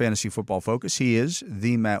do it for the Fantasy Football Focus. He is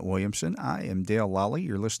the Matt Williamson. I am Dale Lolley.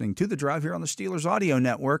 You're listening to The Drive here on the Steelers Audio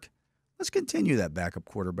Network. Let's continue that backup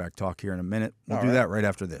quarterback talk here in a minute. We'll do that right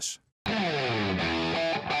after this.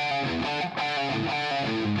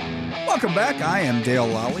 Welcome back. I am Dale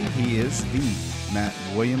Lolley. He is the Matt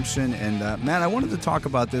Williamson. And, Matt, I wanted to talk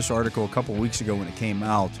about this article a couple weeks ago when it came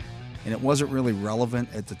out, and it wasn't really relevant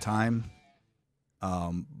at the time.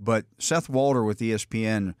 But Seth Walder with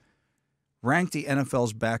ESPN ranked the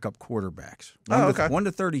NFL's backup quarterbacks. 1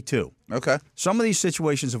 to 32. Okay. Some of these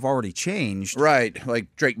situations have already changed. Right.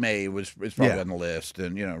 Like Drake May was probably on the list,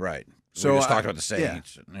 and, right. So we just talked about the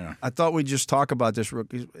Saints. Yeah. I thought we'd just talk about this.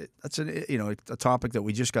 That's a topic that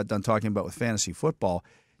we just got done talking about with fantasy football,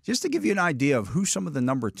 just to give you an idea of who some of the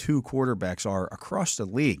number 2 quarterbacks are across the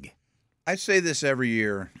league. I say this every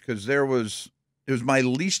year because it was my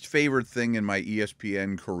least favorite thing in my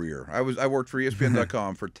ESPN career. I worked for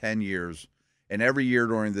ESPN.com for 10 years, and every year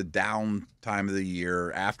during the down time of the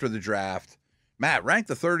year after the draft, Matt, rank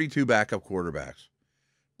the 32 backup quarterbacks.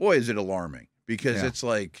 Boy, is it alarming because it's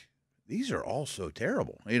like, these are all so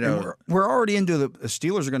terrible. We're already into the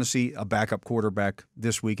Steelers are going to see a backup quarterback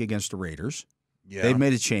this week against the Raiders. Yeah. They've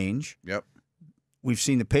made a change. Yep. We've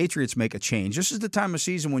seen the Patriots make a change. This is the time of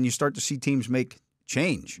season when you start to see teams make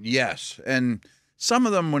change. Yes, and some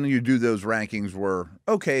of them, when you do those rankings, were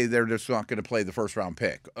okay. They're just not going to play the first-round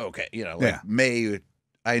pick. Okay, May,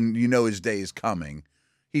 his day is coming.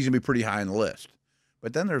 He's going to be pretty high on the list.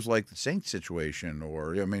 But then there's like the Saints situation,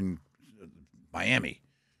 or Miami,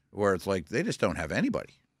 where it's like they just don't have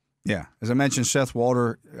anybody. Yeah, as I mentioned, Seth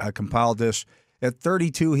Walder compiled this. At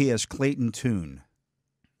 32, he has Clayton Tune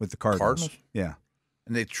with the Cardinals. Yeah.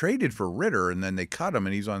 And they traded for Ritter, and then they cut him,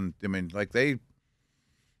 and he's on – it's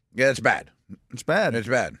bad. It's bad. It's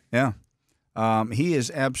bad. Yeah. He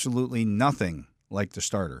is absolutely nothing like the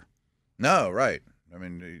starter. No, right.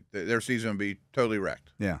 Their season would be totally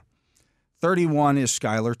wrecked. Yeah. 31 is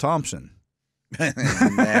Skylar Thompson.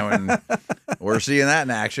 Man, we're seeing that in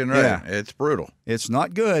action, right? Yeah. It's brutal. It's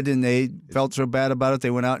not good, and they felt so bad about it, they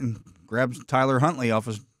went out and grabbed Tyler Huntley off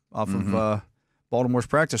of Baltimore's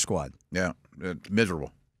practice squad. Yeah, it's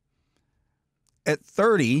miserable. At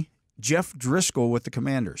 30, Jeff Driscoll with the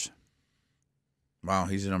Commanders. Wow,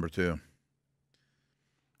 he's a number 2.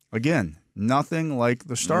 Again, nothing like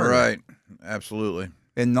the starter. Right, absolutely.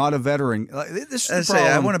 And not a veteran. This is the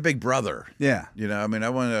problem. I want a big brother. Yeah. I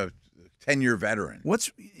want a 10-year veteran.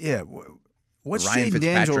 What's Ryan Jaden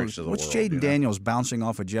Daniels? What's Jaden Daniels bouncing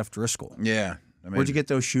off of Jeff Driscoll? Yeah. Where'd you get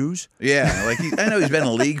those shoes? Yeah, I know he's been in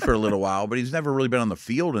the league for a little while, but he's never really been on the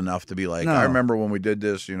field enough to be like, no. I remember when we did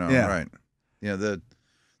this, Yeah. Right.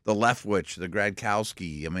 The Leftwich, the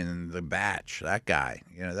Gradkowski, the Batch, that guy,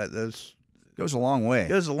 that goes a long way.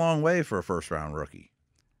 Goes a long way for a first-round rookie.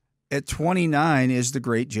 At 29 is the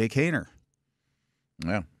great Jake Haener.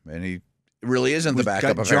 Yeah, and he really isn't the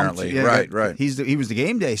backup, apparently. Yeah, right. He was the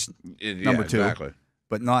game day number 2, exactly.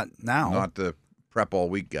 But not now. Not the prep all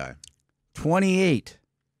week guy. 28.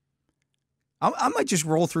 I might just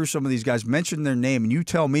roll through some of these guys, mention their name, and you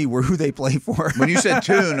tell me who they play for. When you said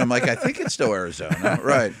Tune, I'm like, I think it's still Arizona.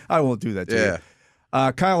 Right. I won't do that to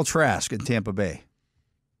you. Kyle Trask in Tampa Bay.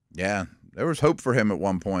 Yeah, there was hope for him at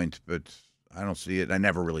one point, but I don't see it. I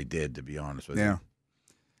never really did, to be honest with you.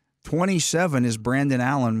 27 is Brandon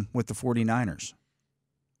Allen with the 49ers.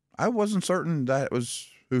 I wasn't certain that was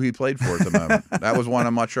who he played for at the moment. That was one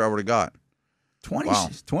I'm not sure I would have got.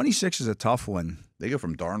 26 is a tough one. They go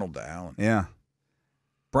from Darnold to Allen. Yeah.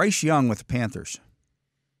 Bryce Young with the Panthers.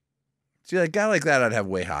 See, a guy like that I'd have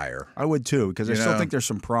way higher. I would too, because I still think there's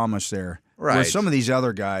some promise there. Right. Where some of these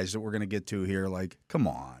other guys that we're going to get to here, come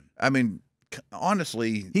on.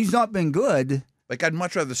 Honestly. He's not been good. I'd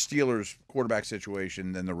much rather the Steelers' quarterback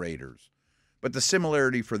situation than the Raiders. But the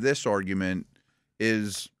similarity for this argument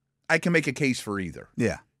is I can make a case for either.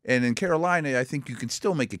 Yeah. And in Carolina, I think you can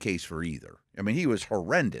still make a case for either. He was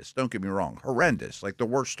horrendous. Don't get me wrong. Horrendous. Like the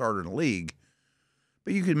worst starter in the league.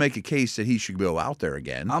 But you could make a case that he should go out there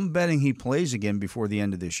again. I'm betting he plays again before the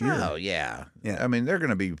end of this year. Oh, yeah. Yeah. They're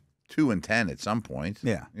going to be 2-10 at some point.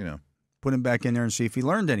 Yeah. Put him back in there and see if he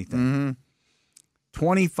learned anything. Mm-hmm.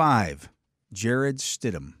 25, Jared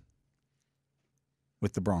Stidham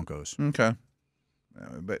with the Broncos. Okay.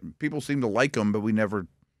 But people seem to like him, but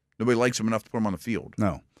nobody likes him enough to put him on the field.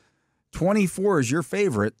 No. 24 is your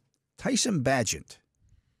favorite, Tyson Bagent.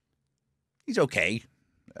 He's okay.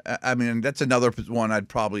 That's another one I'd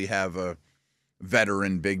probably have a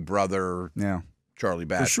veteran big brother. Yeah. Charlie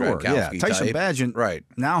Batch. For sure. Yeah. Tyson type. Bagent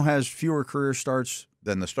now has fewer career starts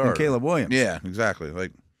than the starter. Than Caleb Williams. Yeah, exactly.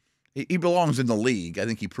 He belongs in the league. I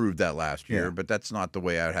think he proved that last year, but that's not the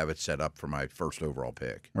way I'd have it set up for my first overall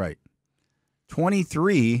pick. Right.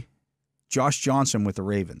 23, Josh Johnson with the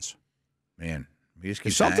Ravens. Man, he just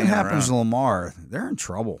keeps if something happens to Lamar, they're in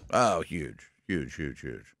trouble. Oh, huge.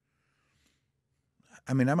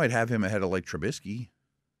 I might have him ahead of Trubisky.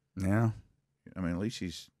 Yeah. I mean, at least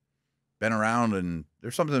he's been around, and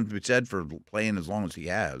there's something to be said for playing as long as he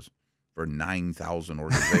has for 9,000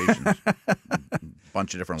 organizations, a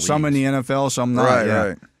bunch of different leagues. Some in the NFL, some not. Right, yeah.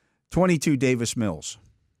 right. 22, Davis Mills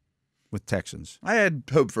with Texans. I had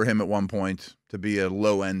hope for him at one point to be a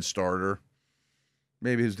low-end starter.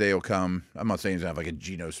 Maybe his day will come. I'm not saying he's going to have like a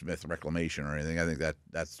Geno Smith reclamation or anything. I think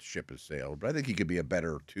that ship has sailed. But I think he could be a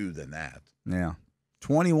better two than that. Yeah.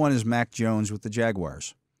 21 is Mac Jones with the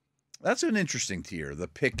Jaguars. That's an interesting tier. The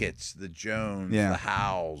Pickett's, the Jones, Yeah. the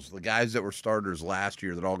Howells, the guys that were starters last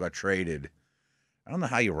year that all got traded. I don't know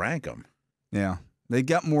how you rank them. Yeah. They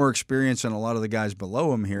got more experience than a lot of the guys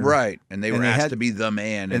below him here. Right. And they were asked to be the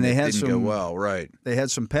man, and they it had didn't go well. Right. They had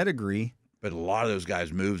some pedigree. But a lot of those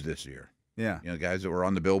guys moved this year. Yeah. You know, guys that were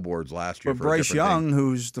on the billboards last year. But for Bryce Young, thing.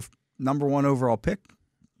 who's the number 1 overall pick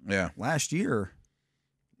Yeah. last year,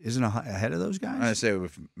 isn't ahead of those guys? I say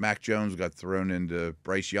if Mac Jones got thrown into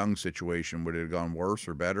Bryce Young's situation, would it have gone worse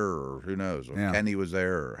or better, or who knows? If Kenny was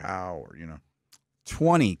there, or how, or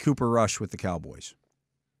 20, Cooper Rush with the Cowboys.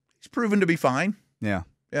 He's proven to be fine. Yeah.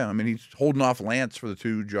 Yeah, I mean, he's holding off Lance for the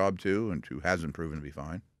 2 job too, and 2 hasn't proven to be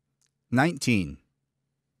fine. 19,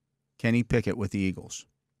 Kenny Pickett with the Eagles.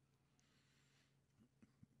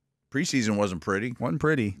 Preseason wasn't pretty. Wasn't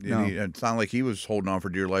pretty. No. It's not like he was holding on for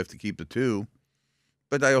dear life to keep the 2.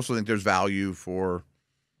 But I also think there's value for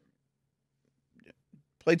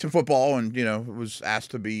played some football and, was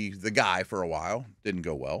asked to be the guy for a while. Didn't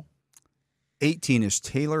go well. 18 is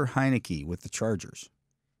Taylor Heineke with the Chargers.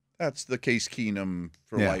 That's the Case Keenum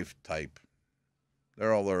for life type.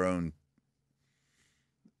 They're all their own.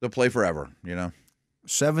 They'll play forever,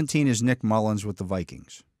 17 is Nick Mullins with the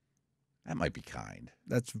Vikings. That might be kind.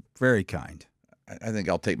 That's very kind. I think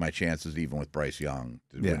I'll take my chances even with Bryce Young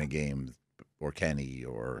to win a game, or Kenny,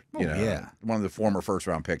 or one of the former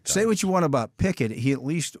first-round pick types. Say what you want about Pickett, he at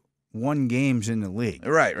least won games in the league.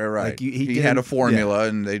 Right. Like he had a formula,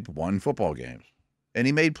 and they won football games, and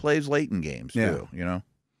he made plays late in games too.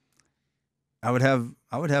 I would have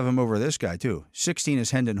him over this guy too. 16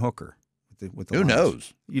 is Hendon Hooker with the Who Lions.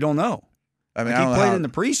 knows? You don't know. I mean, he played in the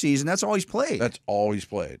preseason. That's all he's played. That's all he's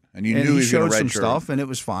played, and you and knew he he showed was some redshirt. stuff, and it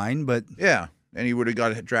was fine. But yeah, and he would have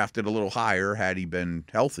got drafted a little higher had he been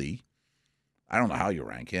healthy. I don't know how you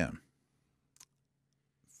rank him.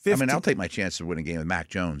 15, I mean, I'll take my chance to win a game with Mac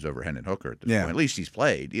Jones over Hendon Hooker at this point. At least he's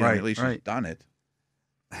played. Right, at least he's done it.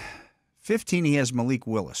 15, he has Malik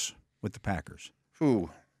Willis with the Packers. Ooh.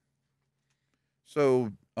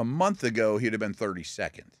 So a month ago, he'd have been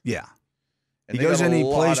 32nd. Yeah. And he goes in, he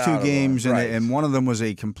plays 2 games, right. and one of them was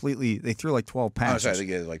they threw like 12 passes. I think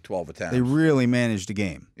they had like 12 attempts. They really managed the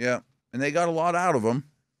game. Yeah, and they got a lot out of him.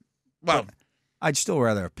 Well, I'd still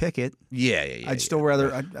rather pick it. Yeah. I'd still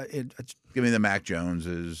rather. Give me the Mac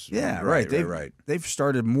Joneses. Yeah, right. They've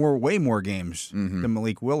started way more games than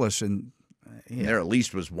Malik Willis, and there at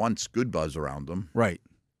least was once good buzz around them. Right.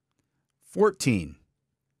 14,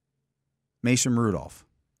 Mason Rudolph.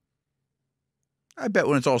 I bet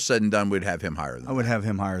when it's all said and done, we'd have him higher than that. I would have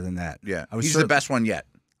him higher than that. Yeah, he's the best one yet.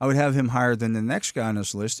 I would have him higher than the next guy on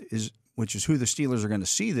this list, which is who the Steelers are going to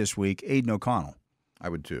see this week, Aiden O'Connell. I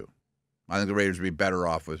would too. I think the Raiders would be better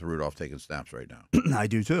off with Rudolph taking snaps right now. I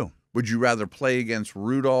do too. Would you rather play against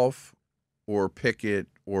Rudolph or Pickett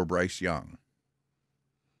or Bryce Young?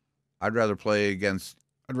 I'd rather play against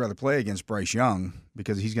Bryce Young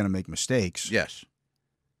because he's going to make mistakes. Yes.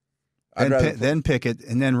 Then Pickett,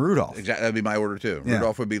 and then Rudolph. Exactly. That'd be my order, too. Yeah.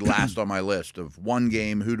 Rudolph would be last on my list of one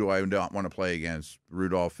game. Who do I not want to play against?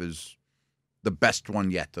 Rudolph is the best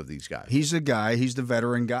one yet of these guys. He's the guy. He's the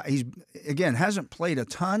veteran guy. He's, again, hasn't played a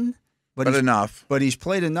ton. But enough. But he's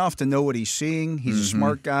played enough to know what he's seeing. He's a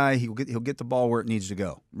smart guy. He'll get the ball where it needs to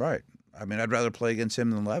go. Right. I mean, I'd rather play against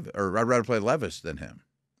him than Levis, or I'd rather play Levis than him.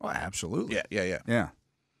 Oh, absolutely. Yeah.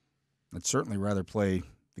 I'd certainly rather play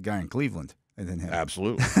the guy in Cleveland than him.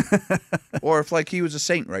 Absolutely. Or if he was a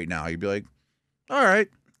Saint right now, you'd be like, all right,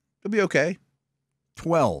 it'll be okay.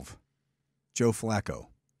 12, Joe Flacco.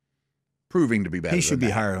 Proving to be better. He should be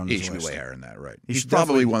higher on his list. He should be way higher than that, right? He's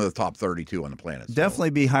probably one of the top 32 on the planet.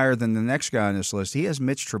 Definitely be higher than the next guy on this list. He has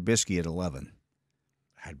Mitch Trubisky at 11.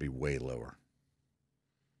 I'd be way lower.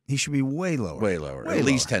 He should be way lower. Way lower. At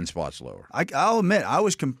least 10 spots lower. I'll admit, I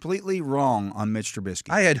was completely wrong on Mitch Trubisky.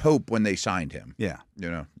 I had hope when they signed him. Yeah.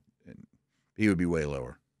 He would be way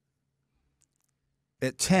lower.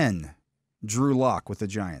 At 10, Drew Lock with the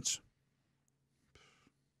Giants.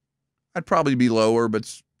 I'd probably be lower,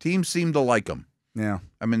 but teams seem to like him. Yeah.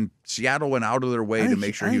 I mean, Seattle went out of their way to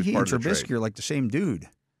make sure he was part of the trade. Trubisky are like the same dude.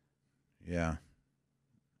 Yeah.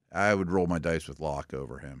 I would roll my dice with Locke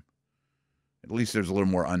over him. At least there's a little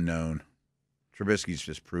more unknown. Trubisky's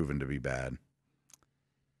just proven to be bad.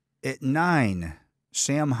 At 9,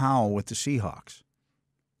 Sam Howell with the Seahawks.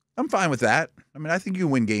 I'm fine with that. I mean, I think you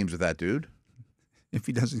win games with that dude. If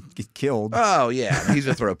he doesn't get killed. Oh, yeah. He's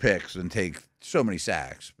going to throw picks and take so many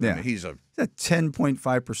sacks. Yeah. I mean, he's a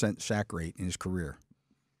 10.5% sack rate in his career.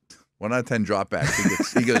 1 out of 10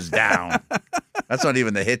 dropbacks. He goes down. That's not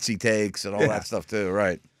even the hits he takes and all that stuff, too.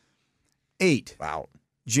 Right. 8. Wow.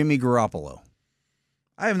 Jimmy Garoppolo.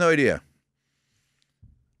 I have no idea.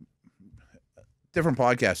 Different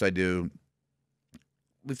podcasts I do,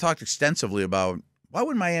 we've talked extensively about why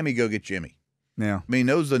would Miami go get Jimmy? Yeah. I mean, he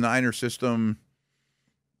knows the Niner system.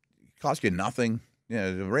 Cost you nothing.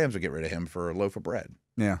 Yeah, the Rams would get rid of him for a loaf of bread.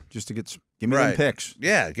 Yeah, just to give me them picks.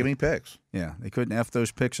 Yeah, give me picks. Yeah, they couldn't F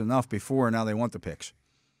those picks enough before, and now they want the picks.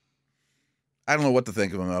 I don't know what to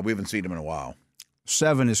think of him. We haven't seen him in a while.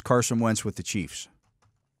 7 is Carson Wentz with the Chiefs.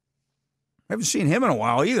 I haven't seen him in a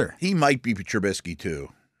while either. He might be Trubisky, too.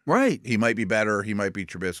 Right. He might be better. He might be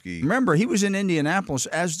Trubisky. Remember, he was in Indianapolis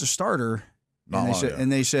as the starter,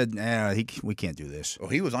 and they said, we can't do this. Oh,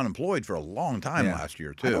 he was unemployed for a long time last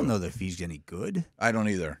year, too. I don't know if he's any good. I don't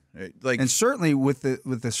either. And certainly with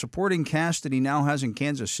the supporting cast that he now has in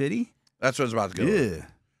Kansas City. That's what I was about to go. Yeah.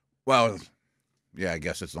 Well, yeah, I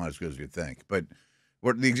guess it's not as good as you'd think. But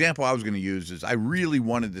the example I was going to use is I really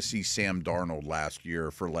wanted to see Sam Darnold last year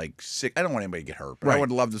for like 6. I don't want anybody to get hurt, but I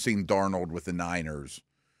would love to see Darnold with the Niners.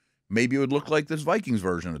 Maybe it would look like this Vikings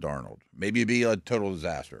version of Darnold. Maybe it'd be a total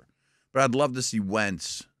disaster. But I'd love to see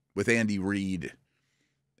Wentz with Andy Reid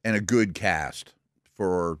and a good cast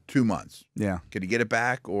for 2 months. Yeah. Can he get it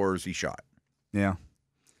back, or is he shot? Yeah.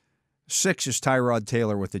 6 is Tyrod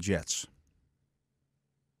Taylor with the Jets.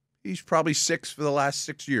 He's probably 6 for the last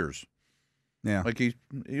 6 years. Yeah. Like you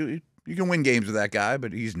can win games with that guy,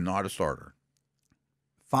 but he's not a starter.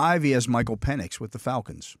 5, he has Michael Penix with the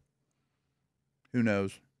Falcons. Who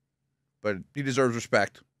knows? But he deserves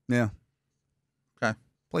respect. Yeah. Okay.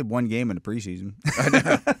 Played 1 game in the preseason. I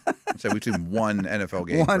know. So we've seen 1 NFL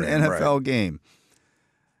game. 1 NFL game.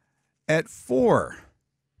 At 4,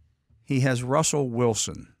 he has Russell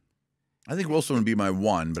Wilson. I think Wilson would be my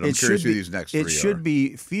 1, but I'm curious who these next 3 are. It should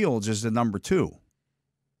be Fields as the number 2.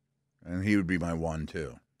 And he would be my 1,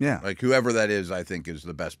 too. Yeah. Like whoever that is, I think is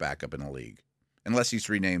the best backup in the league. Unless these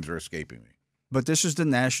 3 names are escaping me. But this is the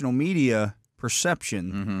national media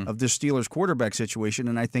perception of this Steelers quarterback situation,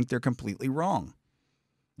 and I think they're completely wrong.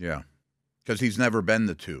 Yeah. Because he's never been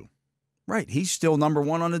the 2. Right. He's still number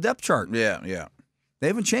 1 on the depth chart. Yeah, yeah. They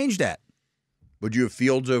haven't changed that. Would you have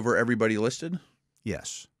Fields over everybody listed?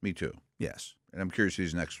 Yes. Me too. Yes. And I'm curious who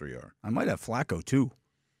these next 3 are. I might have Flacco, too.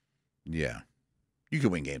 Yeah. You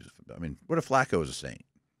could win games. I mean, what if Flacco was a Saint?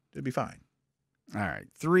 It'd be fine. All right.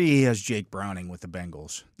 3, he has Jake Browning with the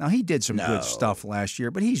Bengals. Now, he did some good stuff last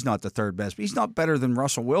year, but he's not the 3rd best. He's not better than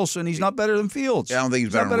Russell Wilson. He's not better than Fields. Yeah, I don't think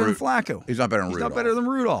he's not better than Flacco. He's not better than Rudolph. He's Rudolph. not better than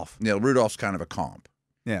Rudolph. Yeah, Rudolph's kind of a comp.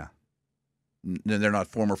 Yeah. They're not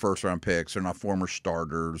former first-round picks. They're not former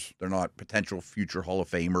starters. They're not potential future Hall of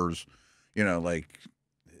Famers. You know, like,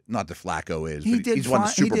 not that Flacco is, but he's won the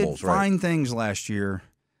Super Bowls, right? He did fine things last year.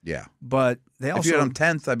 Yeah. But they also... If you had him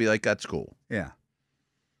 10th, I'd be like, that's cool. Yeah.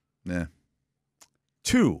 Yeah.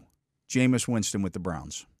 2, Jameis Winston with the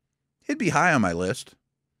Browns. He'd be high on my list.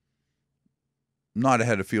 Not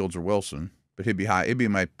ahead of Fields or Wilson, but he'd be high. He'd be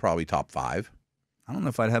my probably top 5. I don't know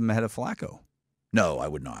if I'd have him ahead of Flacco. No, I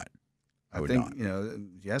would not. I would think, not. You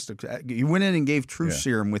know, you went in and gave truth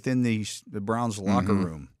serum within the Browns locker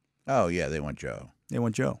room. Oh, yeah, they want Joe. They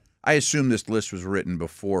want Joe. I assume this list was written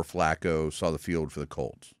before Flacco saw the field for the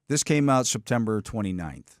Colts. This came out September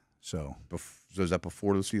 29th. So is that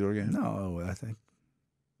before the Steelers game? No, I think.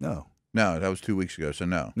 No. No, that was 2 weeks ago, so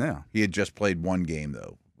no. No. He had just played 1 game,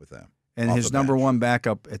 though, with them. And his number 1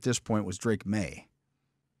 backup at this point was Drake May.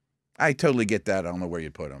 I totally get that. I don't know where you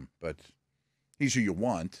put him, but he's who you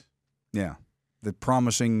want. Yeah. The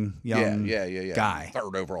promising young guy.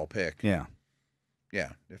 3rd overall pick. Yeah. Yeah.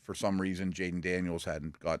 If for some reason Jaden Daniels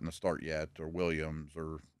hadn't gotten a start yet, or Williams,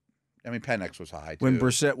 or Penix was high too.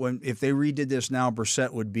 If they redid this now,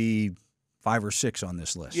 Brissett would be 5 or 6 on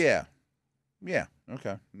this list. Yeah. Yeah.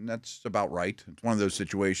 Okay. And that's about right. It's one of those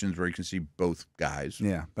situations where you can see both guys.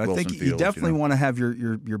 Yeah. But Wilson, I think Fields, you definitely want to have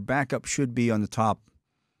your backup should be on the top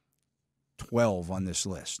 12 on this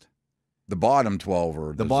list. The bottom 12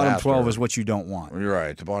 are the bottom 12 is what you don't want. You're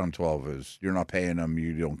right. The bottom 12 is you're not paying them,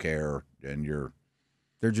 you don't care, and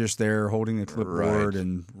they're just there holding the clipboard right.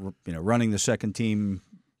 and running the second team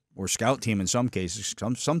or scout team in some cases.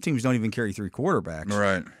 Some teams don't even carry 3 quarterbacks.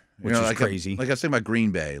 Right. Which is crazy. Like I say about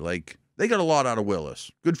Green Bay, like they got a lot out of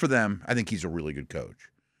Willis. Good for them. I think he's a really good coach.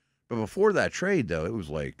 But before that trade, though, it was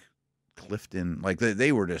like Clifton. Like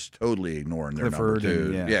they were just totally ignoring their Clifford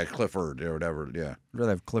number two. and, Yeah, Clifford or whatever. Yeah. I'd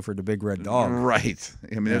rather have Clifford the big red dog. Right.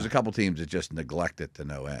 I mean, there's a couple teams that just neglect it to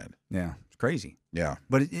no end. Yeah, it's crazy. Yeah.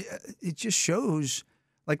 But it just shows,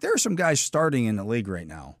 like, there are some guys starting in the league right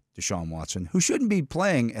now, Deshaun Watson, who shouldn't be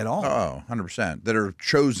playing at all. Oh, 100%. That are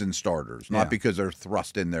chosen starters, not because they're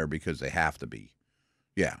thrust in there because they have to be.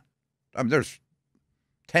 Yeah. I mean, there's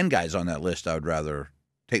 10 guys on that list I would rather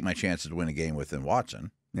take my chances to win a game with than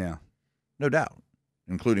Watson. Yeah. No doubt.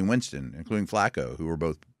 Including Winston, including Flacco, who were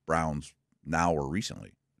both Browns now or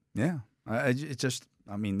recently. Yeah. I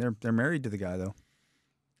mean, they're married to the guy, though.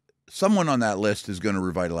 Someone on that list is going to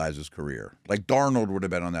revitalize his career. Like Darnold would have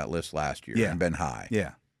been on that list last year and been high.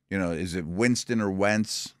 Yeah. You know, is it Winston or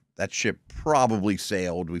Wentz? That ship probably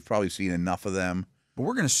sailed. We've probably seen enough of them. But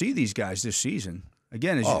we're going to see these guys this season.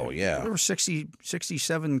 Again, there were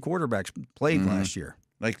 67 quarterbacks played last year.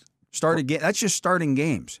 Like that's just starting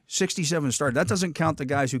games. 67 started. That doesn't count the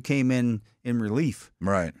guys who came in relief.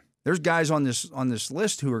 Right. There's guys on this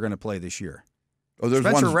list who are going to play this year. Oh, there's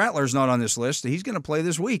Spencer Rattler's not on this list. He's going to play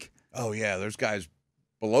this week. Oh yeah, there's guys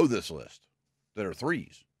below this list that are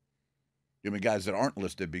threes. You mean guys that aren't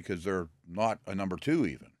listed because they're not a number two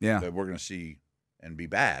even. Yeah. That we're going to see and be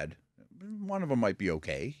bad. One of them might be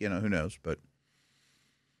okay. You know, who knows? But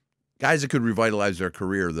guys that could revitalize their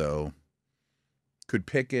career, though, could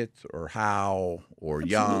Pickett or Howe or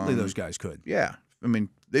Young. Absolutely, those guys could. Yeah. I mean,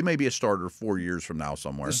 they may be a starter 4 years from now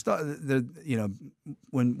somewhere. When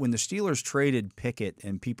the Steelers traded Pickett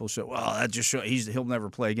and people said, well, that just shows he'll never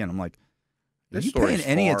play again. I'm like, are you paying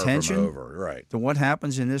any attention to what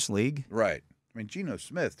happens in this league? Right. I mean, Geno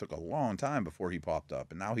Smith took a long time before he popped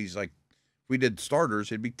up, and now he's like, if we did starters,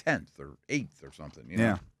 he'd be 10th or 8th or something. You know?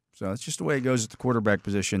 Yeah. So that's just the way it goes at the quarterback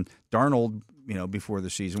position. Darnold, before the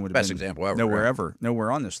season would have been best example ever.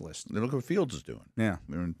 Nowhere on this list. Look what Fields is doing. Yeah.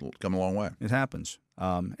 Come a long way. It happens.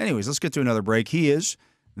 Anyways, let's get to another break. He is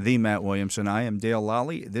the Matt Williamson. I am Dale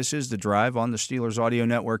Lolley. This is The Drive on the Steelers Audio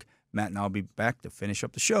Network. Matt and I will be back to finish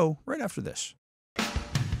up the show right after this.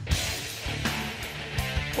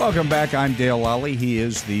 Welcome back. I'm Dale Lolley. He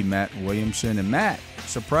is the Matt Williamson. And Matt,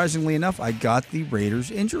 surprisingly enough, I got the Raiders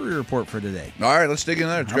injury report for today. All right, let's dig in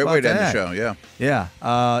there. It's a great way to end the show. Yeah.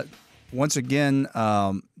 Yeah. Once again,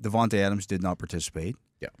 Devontae Adams did not participate.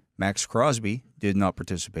 Yeah. Max Crosby did not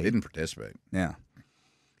participate. Didn't participate. Yeah.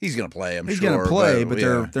 He's going to play, I'm sure. He's going to play, but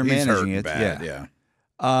they're managing it. Bad, yeah.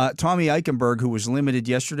 Tommy Eichenberg, who was limited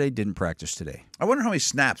yesterday, didn't practice today. I wonder how many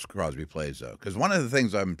snaps Crosby plays, though, because one of the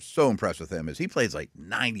things I'm so impressed with him is he plays like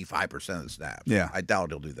 95% of the snaps. Yeah. I doubt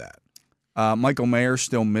he'll do that. Michael Mayer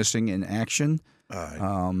still missing in action.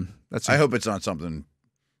 I hope it's not something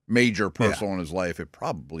major personal in his life. It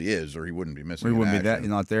probably is, or he wouldn't be missing. He wouldn't be that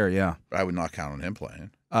not there. Yeah, I would not count on him playing.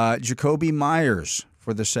 Jacoby Myers,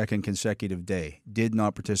 for the second consecutive day, did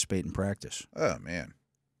not participate in practice. Oh man,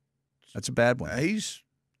 that's a bad one. He's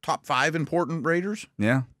top 5 important Raiders.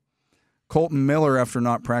 Yeah. Colton Miller, after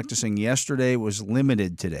not practicing yesterday, was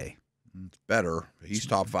limited today. It's better. He's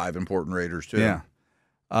top 5 important Raiders too. Yeah.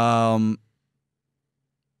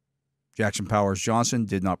 Jackson Powers Johnson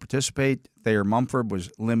did not participate. Thayer Mumford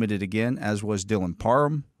was limited again, as was Dylan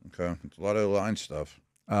Parham. Okay, it's a lot of line stuff.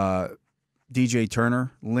 DJ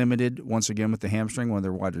Turner limited once again with the hamstring, one of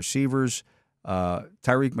their wide receivers.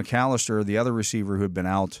 Tyreek McAllister, the other receiver who had been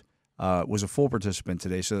out, was a full participant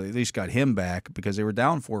today, so they at least got him back because they were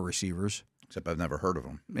down 4 receivers. Except I've never heard of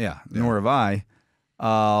him. Yeah. Nor have I.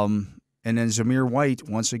 And then Zamir White,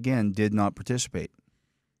 once again, did not participate.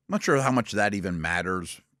 I'm not sure how much that even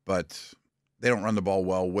matters, but they don't run the ball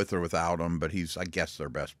well with or without him, but he's, I guess, their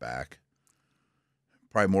best back.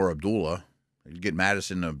 Probably more Abdullah. You'd get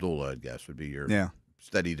Madison and Abdullah, I guess, would be your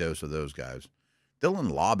steady dose of those guys.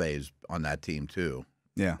 Dylan Labe's on that team, too.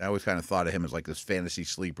 Yeah. I always kind of thought of him as like this fantasy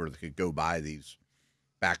sleeper that could go by these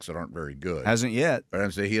backs that aren't very good. Hasn't yet. But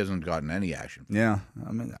I'd say he hasn't gotten any action. Yeah.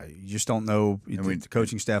 I mean, you just don't know. The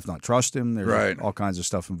coaching staff not trust him. There's all kinds of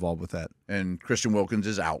stuff involved with that. And Christian Wilkins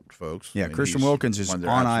is out, folks. Yeah, Christian Wilkins is on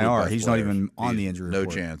IR. He's not even on the injury report.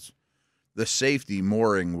 No chance. The safety,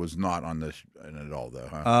 Mooring, was not on this at all, though,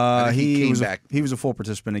 huh? He came back. He was a full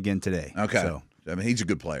participant again today. Okay. So. I mean, he's a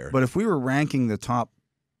good player. But if we were ranking the top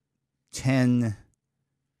 10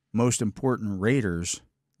 most important Raiders,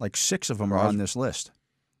 like 6 of them are on this list.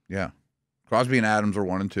 Yeah. Crosby and Adams are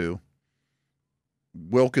 1 and 2.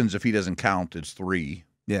 Wilkins, if he doesn't count, is 3.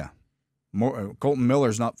 Yeah. Colton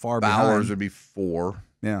Miller's not far behind. Bowers would be 4.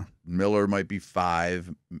 Yeah. Miller might be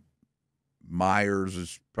 5. Myers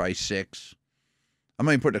is probably 6. I'm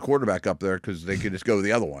not even putting a quarterback up there because they could just go with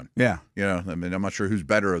the other one. Yeah. You know, I mean, I'm not sure who's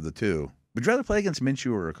better of the two. Would you rather play against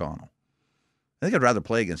Minshew or O'Connell? I think I'd rather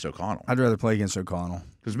play against O'Connell. I'd rather play against O'Connell.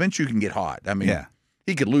 Because Minshew can get hot. I mean, Yeah.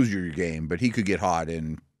 he could lose your game, but he could get hot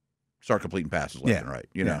and start completing passes left and right,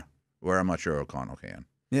 you know, where I'm not sure O'Connell can.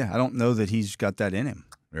 Yeah, I don't know that he's got that in him.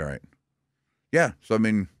 You're right. Yeah, so, I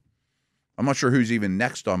mean, I'm not sure who's even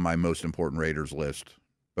next on my most important Raiders list,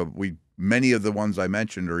 but many of the ones I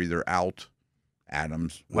mentioned are either out,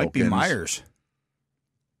 Adams, Might be Wilkins. Myers.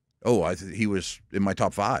 Oh, he was in my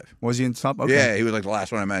top 5. Was he in top? Okay. Yeah, he was like the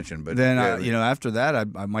last one I mentioned. But then, yeah, after that,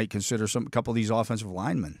 I might consider a couple of these offensive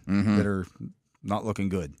linemen that are not looking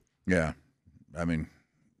good. Yeah. I mean,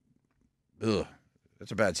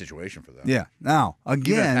 that's a bad situation for them. Yeah. Now,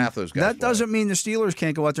 again, half those guys that play. doesn't mean the Steelers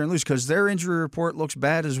can't go out there and lose because their injury report looks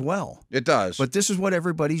bad as well. It does. But this is what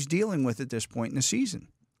everybody's dealing with at this point in the season.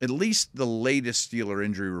 At least the latest Steeler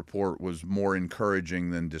injury report was more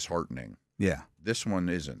encouraging than disheartening. Yeah. This one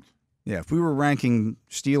isn't. Yeah. If we were ranking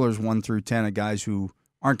Steelers 1 through 10 of guys who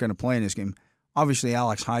aren't going to play in this game, obviously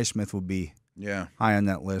Alex Highsmith would be high on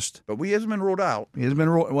that list. But he hasn't been ruled out. He has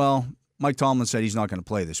been well, Mike Tomlin said he's not going to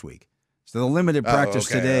play this week. So the limited practice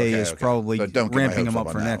today is probably ramping him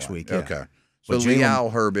up for next week. Yeah. Okay. So But Leal,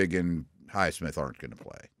 Herbig, and Highsmith aren't going to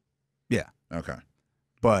play. Yeah. Okay.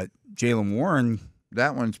 But Jalen Warren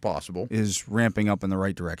That one's possible. is ramping up in the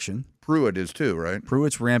right direction. Pruitt is too, right?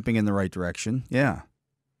 Pruitt's ramping in the right direction. Yeah.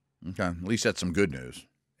 Okay. At least that's some good news.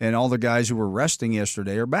 And all the guys who were resting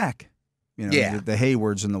yesterday are back. You know, the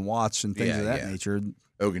Haywards and the Watts and things of that nature.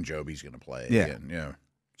 Ogunjobi's going to play Yeah. again. Yeah.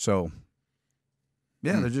 So,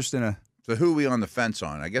 they're just in a So who are we on the fence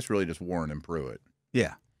on? I guess really just Warren and Pruitt.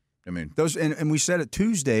 yeah. I mean, Those and we said it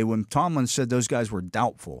Tuesday when Tomlin said those guys were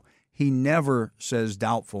doubtful. He never says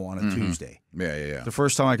doubtful on a Tuesday. yeah. The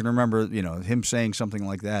first time I can remember, him saying something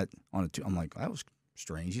like that on I'm like, that was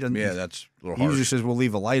strange. He doesn't. Yeah, that's a little He harsh. usually says we'll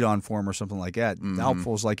leave a light on for him or something like that.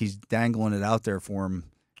 Doubtful is like he's dangling it out there for him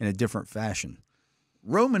in a different fashion.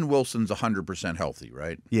 Roman Wilson's 100% healthy,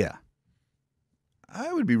 right? Yeah.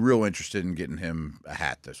 I would be real interested in getting him a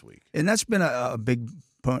hat this week. And that's been a big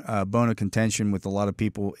bone of contention with a lot of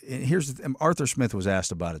people. And here's Arthur Smith was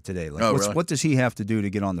asked about it today. Like, really? what does he have to do to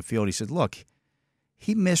get on the field? He said, look,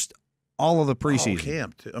 he missed all of the preseason. All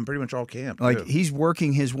camp. I'm pretty much all camp. Like, too. he's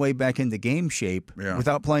working his way back into game shape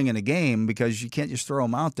without playing in a game because you can't just throw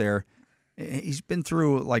him out there. He's been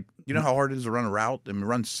through, like... You know how hard it is to run a route? I mean,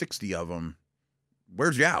 run 60 of them.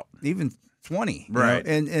 Where's you out? Even 20. Right.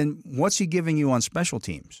 And what's he giving you on special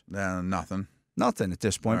teams? Nothing. Nothing at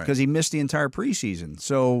this point because he missed the entire preseason.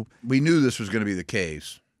 So we knew this was going to be the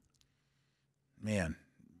case. Man,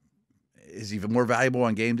 is he even more valuable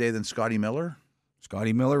on game day than Scotty Miller?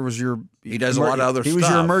 Scotty Miller was your... He does a lot of other stuff. He was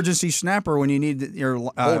your emergency snapper when you needed your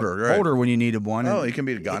holder when you needed one. Oh, he can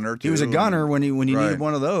be a gunner too. He was a gunner when you needed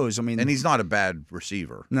one of those. I mean, and he's not a bad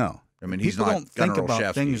receiver. No, I mean he's people not don't think Gunnar about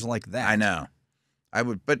Olszewski. things like that. I know. I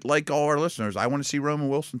would, but like all our listeners, I want to see Roman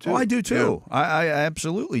Wilson too. Oh, I do too. Yeah. I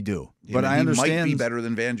absolutely do. But I understand he might be better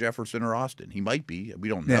than Van Jefferson or Austin. He might be. We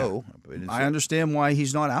don't know. I understand why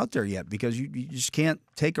he's not out there yet because you just can't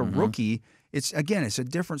take a rookie. It's a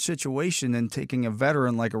different situation than taking a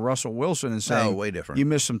veteran like a Russell Wilson and saying, way different. You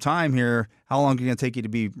missed some time here. How long is it going to take you to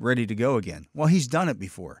be ready to go again? Well, he's done it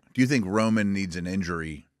before. Do you think Roman needs an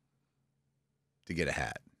injury to get a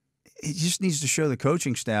hat? He just needs to show the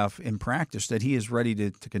coaching staff in practice that he is ready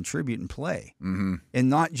to contribute and play, and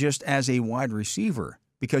not just as a wide receiver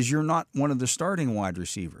because you're not one of the starting wide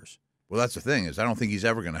receivers. Well, that's the thing is I don't think he's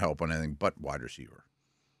ever going to help on anything but wide receiver.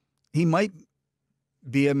 He might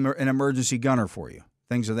be an emergency gunner for you,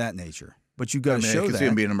 things of that nature. But you got to show that. I could see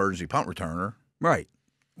him be an emergency punt returner. Right.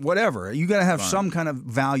 Whatever. You got to have some kind of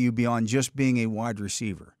value beyond just being a wide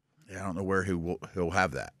receiver. Yeah, I don't know where he'll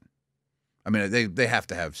have that. I mean, they have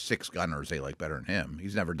to have 6 gunners they like better than him.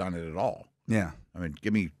 He's never done it at all. Yeah. I mean,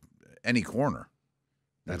 give me any corner.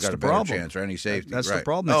 That's got the a better problem. chance or any safety. That's right. the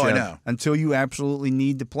problem. I know. Until you absolutely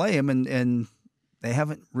need to play him, and they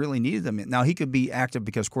haven't really needed him. Now, he could be active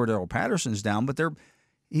because Cordero Patterson's down, but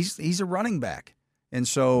he's a running back. And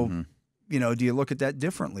so, do you look at that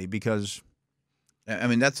differently? Because I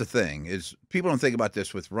mean, that's the thing is people don't think about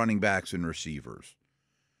this with running backs and receivers.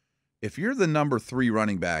 If you're the number 3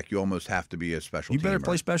 running back, you almost have to be a special teamer. You better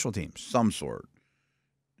play special teams. Some sort.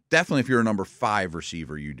 Definitely if you're a number 5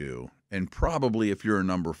 receiver, you do. And probably if you're a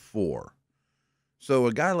number 4. So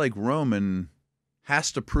a guy like Roman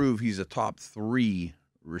has to prove he's a top 3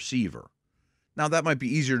 receiver. Now, that might be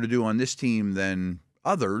easier to do on this team than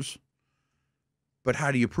others, but how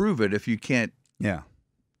do you prove it if you can't? Yeah.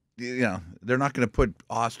 They're not going to put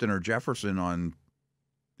Austin or Jefferson on,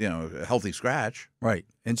 a healthy scratch. Right.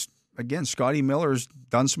 And again, Scotty Miller's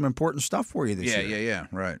done some important stuff for you this year. Yeah.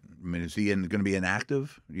 Right. I mean, is he going to be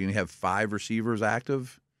inactive? You have 5 receivers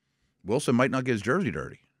active. Wilson might not get his jersey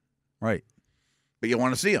dirty. Right. But you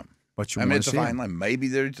want to see him. But you want to see him. It's a fine line. Maybe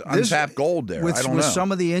there's untapped gold there. I don't know. With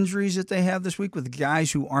some of the injuries that they have this week with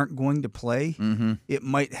guys who aren't going to play, it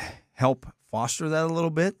might help foster that a little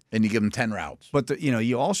bit. And you give them 10 routes. But,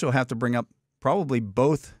 you also have to bring up probably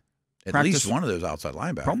both. At least one of those outside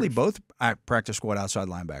linebackers. Probably both practice squad outside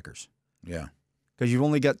linebackers. Yeah. Because you've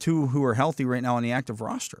only got 2 who are healthy right now on the active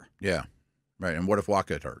roster. Yeah. Right. And what if Watt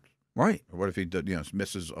gets hurt? Right. Or what if he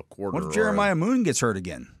misses a quarter? What if Jeremiah Moon gets hurt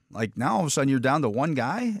again? Like now all of a sudden you're down to one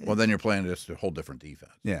guy? Well, then you're playing just a whole different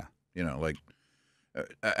defense. Yeah.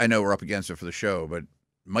 I know we're up against it for the show, but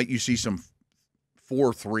might you see some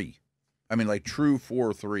 4-3? I mean, like true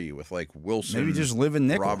 4-3 with like Wilson, maybe just live in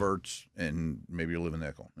nickel, Roberts, and maybe you live in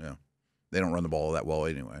nickel. Yeah. They don't run the ball that well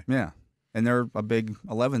anyway. Yeah. And they're a big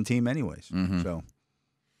 11 team anyways. So.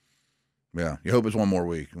 Yeah. You hope it's 1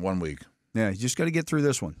 week. Yeah, you just got to get through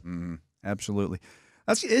this one. Absolutely.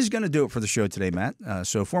 That is going to do it for the show today, Matt.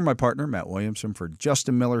 So for my partner, Matt Williamson, for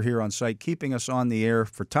Justin Miller here on site, keeping us on the air,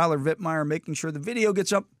 for Tyler Vittmeyer, making sure the video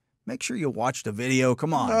gets up. Make sure you watch the video.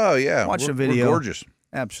 Come on. Oh, yeah. Watch the video. We're gorgeous.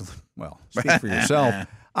 Absolutely. Well, speak for yourself.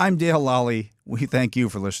 I'm Dale Lolley. We thank you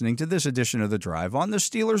for listening to this edition of The Drive on the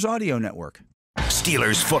Steelers Audio Network.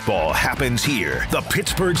 Steelers football happens here. The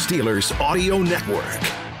Pittsburgh Steelers Audio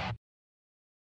Network.